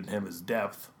kind of needed him as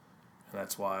depth, and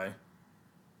that's why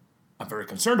I'm very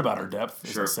concerned about our depth,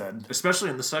 as I said. Especially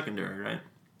in the secondary, right?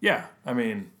 Yeah, I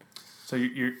mean, so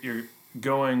you're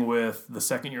going with the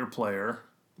second-year player.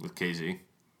 With KZ.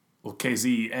 Well,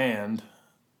 KZ and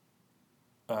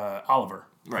Oliver.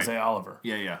 Right. Isaiah Oliver.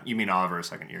 Yeah. You mean Oliver,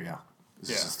 second year, yeah.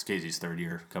 This is KZ's third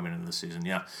year coming into the season,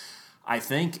 yeah. I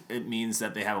think it means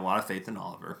that they have a lot of faith in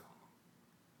Oliver.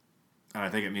 And I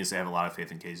think it means they have a lot of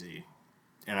faith in KZ.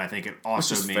 And I think it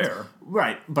also means... fair.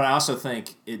 Right, but I also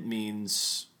think it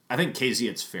means... I think KZ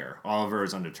it's fair. Oliver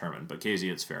is undetermined, but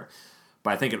KZ it's fair.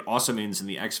 But I think it also means, in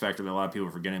the X factor that a lot of people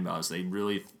are forgetting about, is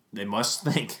they must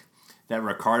think that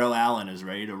Ricardo Allen is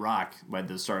ready to rock by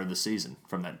the start of the season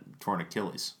from that torn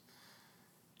Achilles,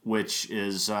 which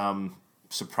is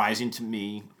surprising to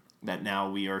me that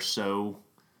now we are so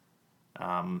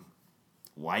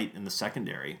light in the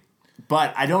secondary.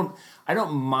 But I don't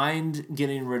mind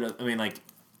getting rid of. I mean, like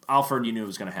Alford, you knew it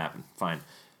was going to happen. Fine.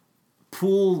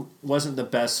 Poole wasn't the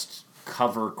best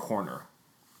cover corner,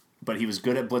 but he was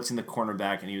good at blitzing the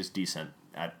cornerback, and he was decent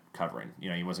at covering. You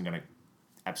know, he wasn't going to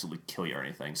absolutely kill you or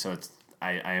anything. So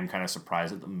I am kind of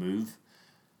surprised at the move.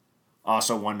 I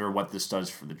also wonder what this does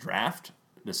for the draft.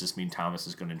 Does this mean Thomas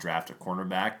is going to draft a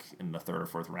cornerback in the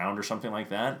 3rd or 4th round or something like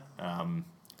that?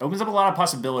 Opens up a lot of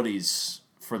possibilities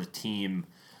for the team,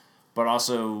 but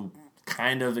also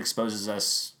kind of exposes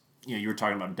us. You know, you were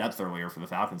talking about depth earlier for the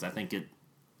Falcons. I think it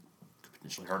could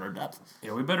potentially hurt our depth.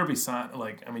 Yeah, we better be signed.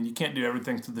 Like, I mean, you can't do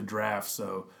everything through the draft,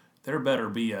 so there better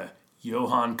be a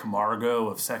Johan Camargo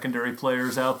of secondary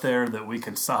players out there that we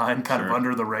can sign kind of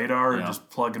under the radar and just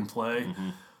plug and play. Mm-hmm.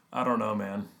 I don't know,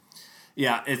 man.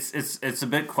 Yeah, it's a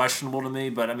bit questionable to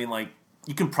me, but I mean, like,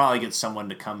 you can probably get someone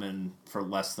to come in for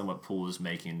less than what Poole was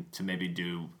making to maybe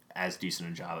do as decent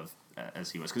a job as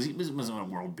he was, because he wasn't a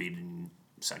world-beating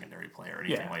secondary player or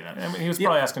anything like that. I mean, he was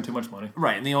probably asking too much money.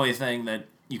 Right, and the only thing that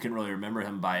you can really remember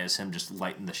him by is him just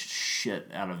lighting the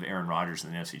shit out of Aaron Rodgers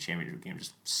in the NFC Championship game,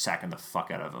 just sacking the fuck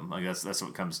out of him. Like, that's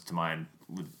what comes to mind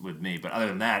with me. But other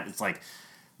than that, it's like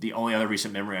the only other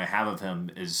recent memory I have of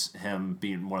him is him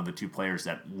being one of the 2 players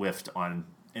that whiffed on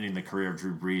ending the career of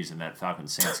Drew Brees in that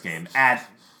Falcons-Saints game at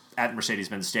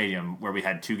Mercedes-Benz Stadium, where we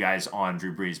had 2 guys on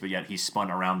Drew Brees, but yet he spun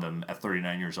around them at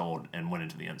 39 years old and went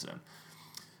into the end zone.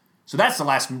 So that's the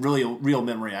last real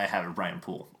memory I have of Brian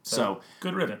Poole. So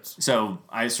good riddance. So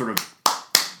I sort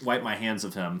of wipe my hands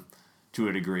of him to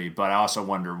a degree, but I also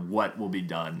wonder what will be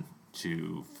done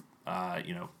to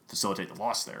facilitate the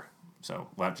loss there. So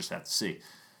we'll just have to see.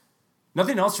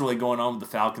 Nothing else really going on with the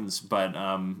Falcons, but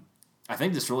I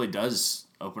think this really does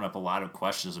open up a lot of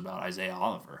questions about Isaiah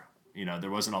Oliver. You know,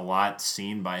 there wasn't a lot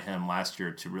seen by him last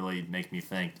year to really make me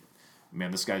think,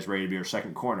 man, this guy's ready to be our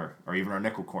second corner or even our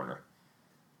nickel corner.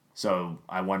 So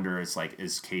I wonder, it's like,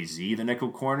 is KZ the nickel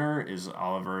corner? Is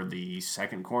Oliver the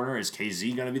second corner? Is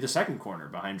KZ going to be the second corner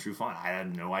behind Trufant? I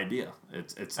had no idea.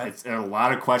 It's a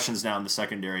lot of questions now in the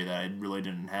secondary that I really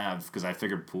didn't have, because I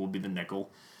figured Poole would be the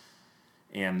nickel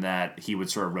and that he would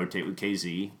sort of rotate with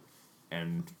KZ,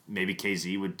 and maybe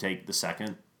KZ would take the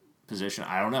second position.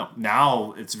 I don't know.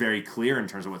 Now it's very clear in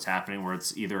terms of what's happening, where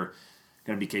it's either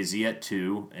going to be KZ at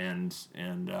 2 and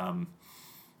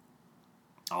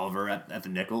Oliver at the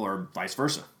nickel, or vice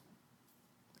versa.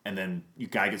 And then you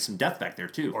got to get some depth back there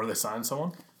too. Or they sign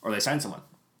someone.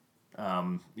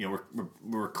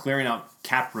 We're clearing out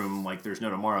cap room like there's no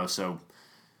tomorrow. So,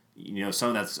 you know, some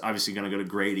of that's obviously going to go to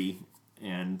Grady,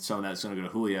 and some of that's going to go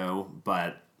to Julio,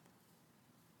 but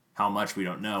how much we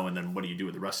don't know. And then what do you do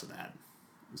with the rest of that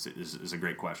is a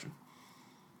great question.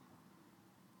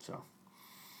 So,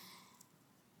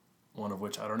 one of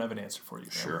which I don't have an answer for you.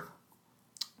 Sure.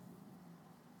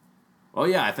 Well,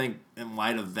 yeah, I think in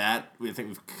light of that,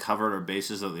 we've covered our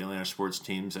bases of the Atlanta sports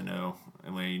teams. I know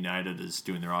Atlanta United is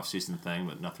doing their off-season thing,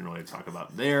 but nothing really to talk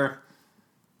about there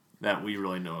that we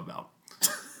really know about.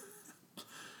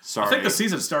 Sorry. I think the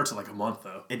season starts in like a month,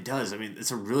 though. It does. I mean,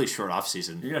 it's a really short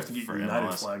off-season. You're going to have to get your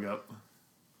United flag up.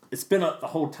 It's been up the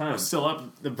whole time. It's still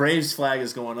up? The Braves flag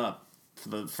is going up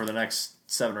for the next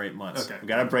 7 or 8 months. Okay. We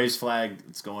got a Braves flag.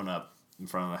 It's going up in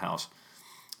front of the house.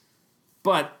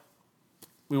 But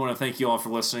we want to thank you all for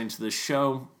listening to this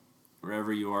show,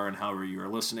 wherever you are and however you are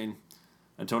listening.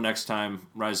 Until next time,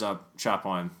 rise up, chop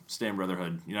on, stay in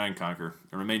brotherhood, unite and conquer,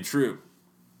 and remain true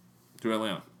to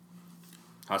Atlanta.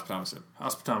 Hospitality.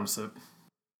 Hospitality.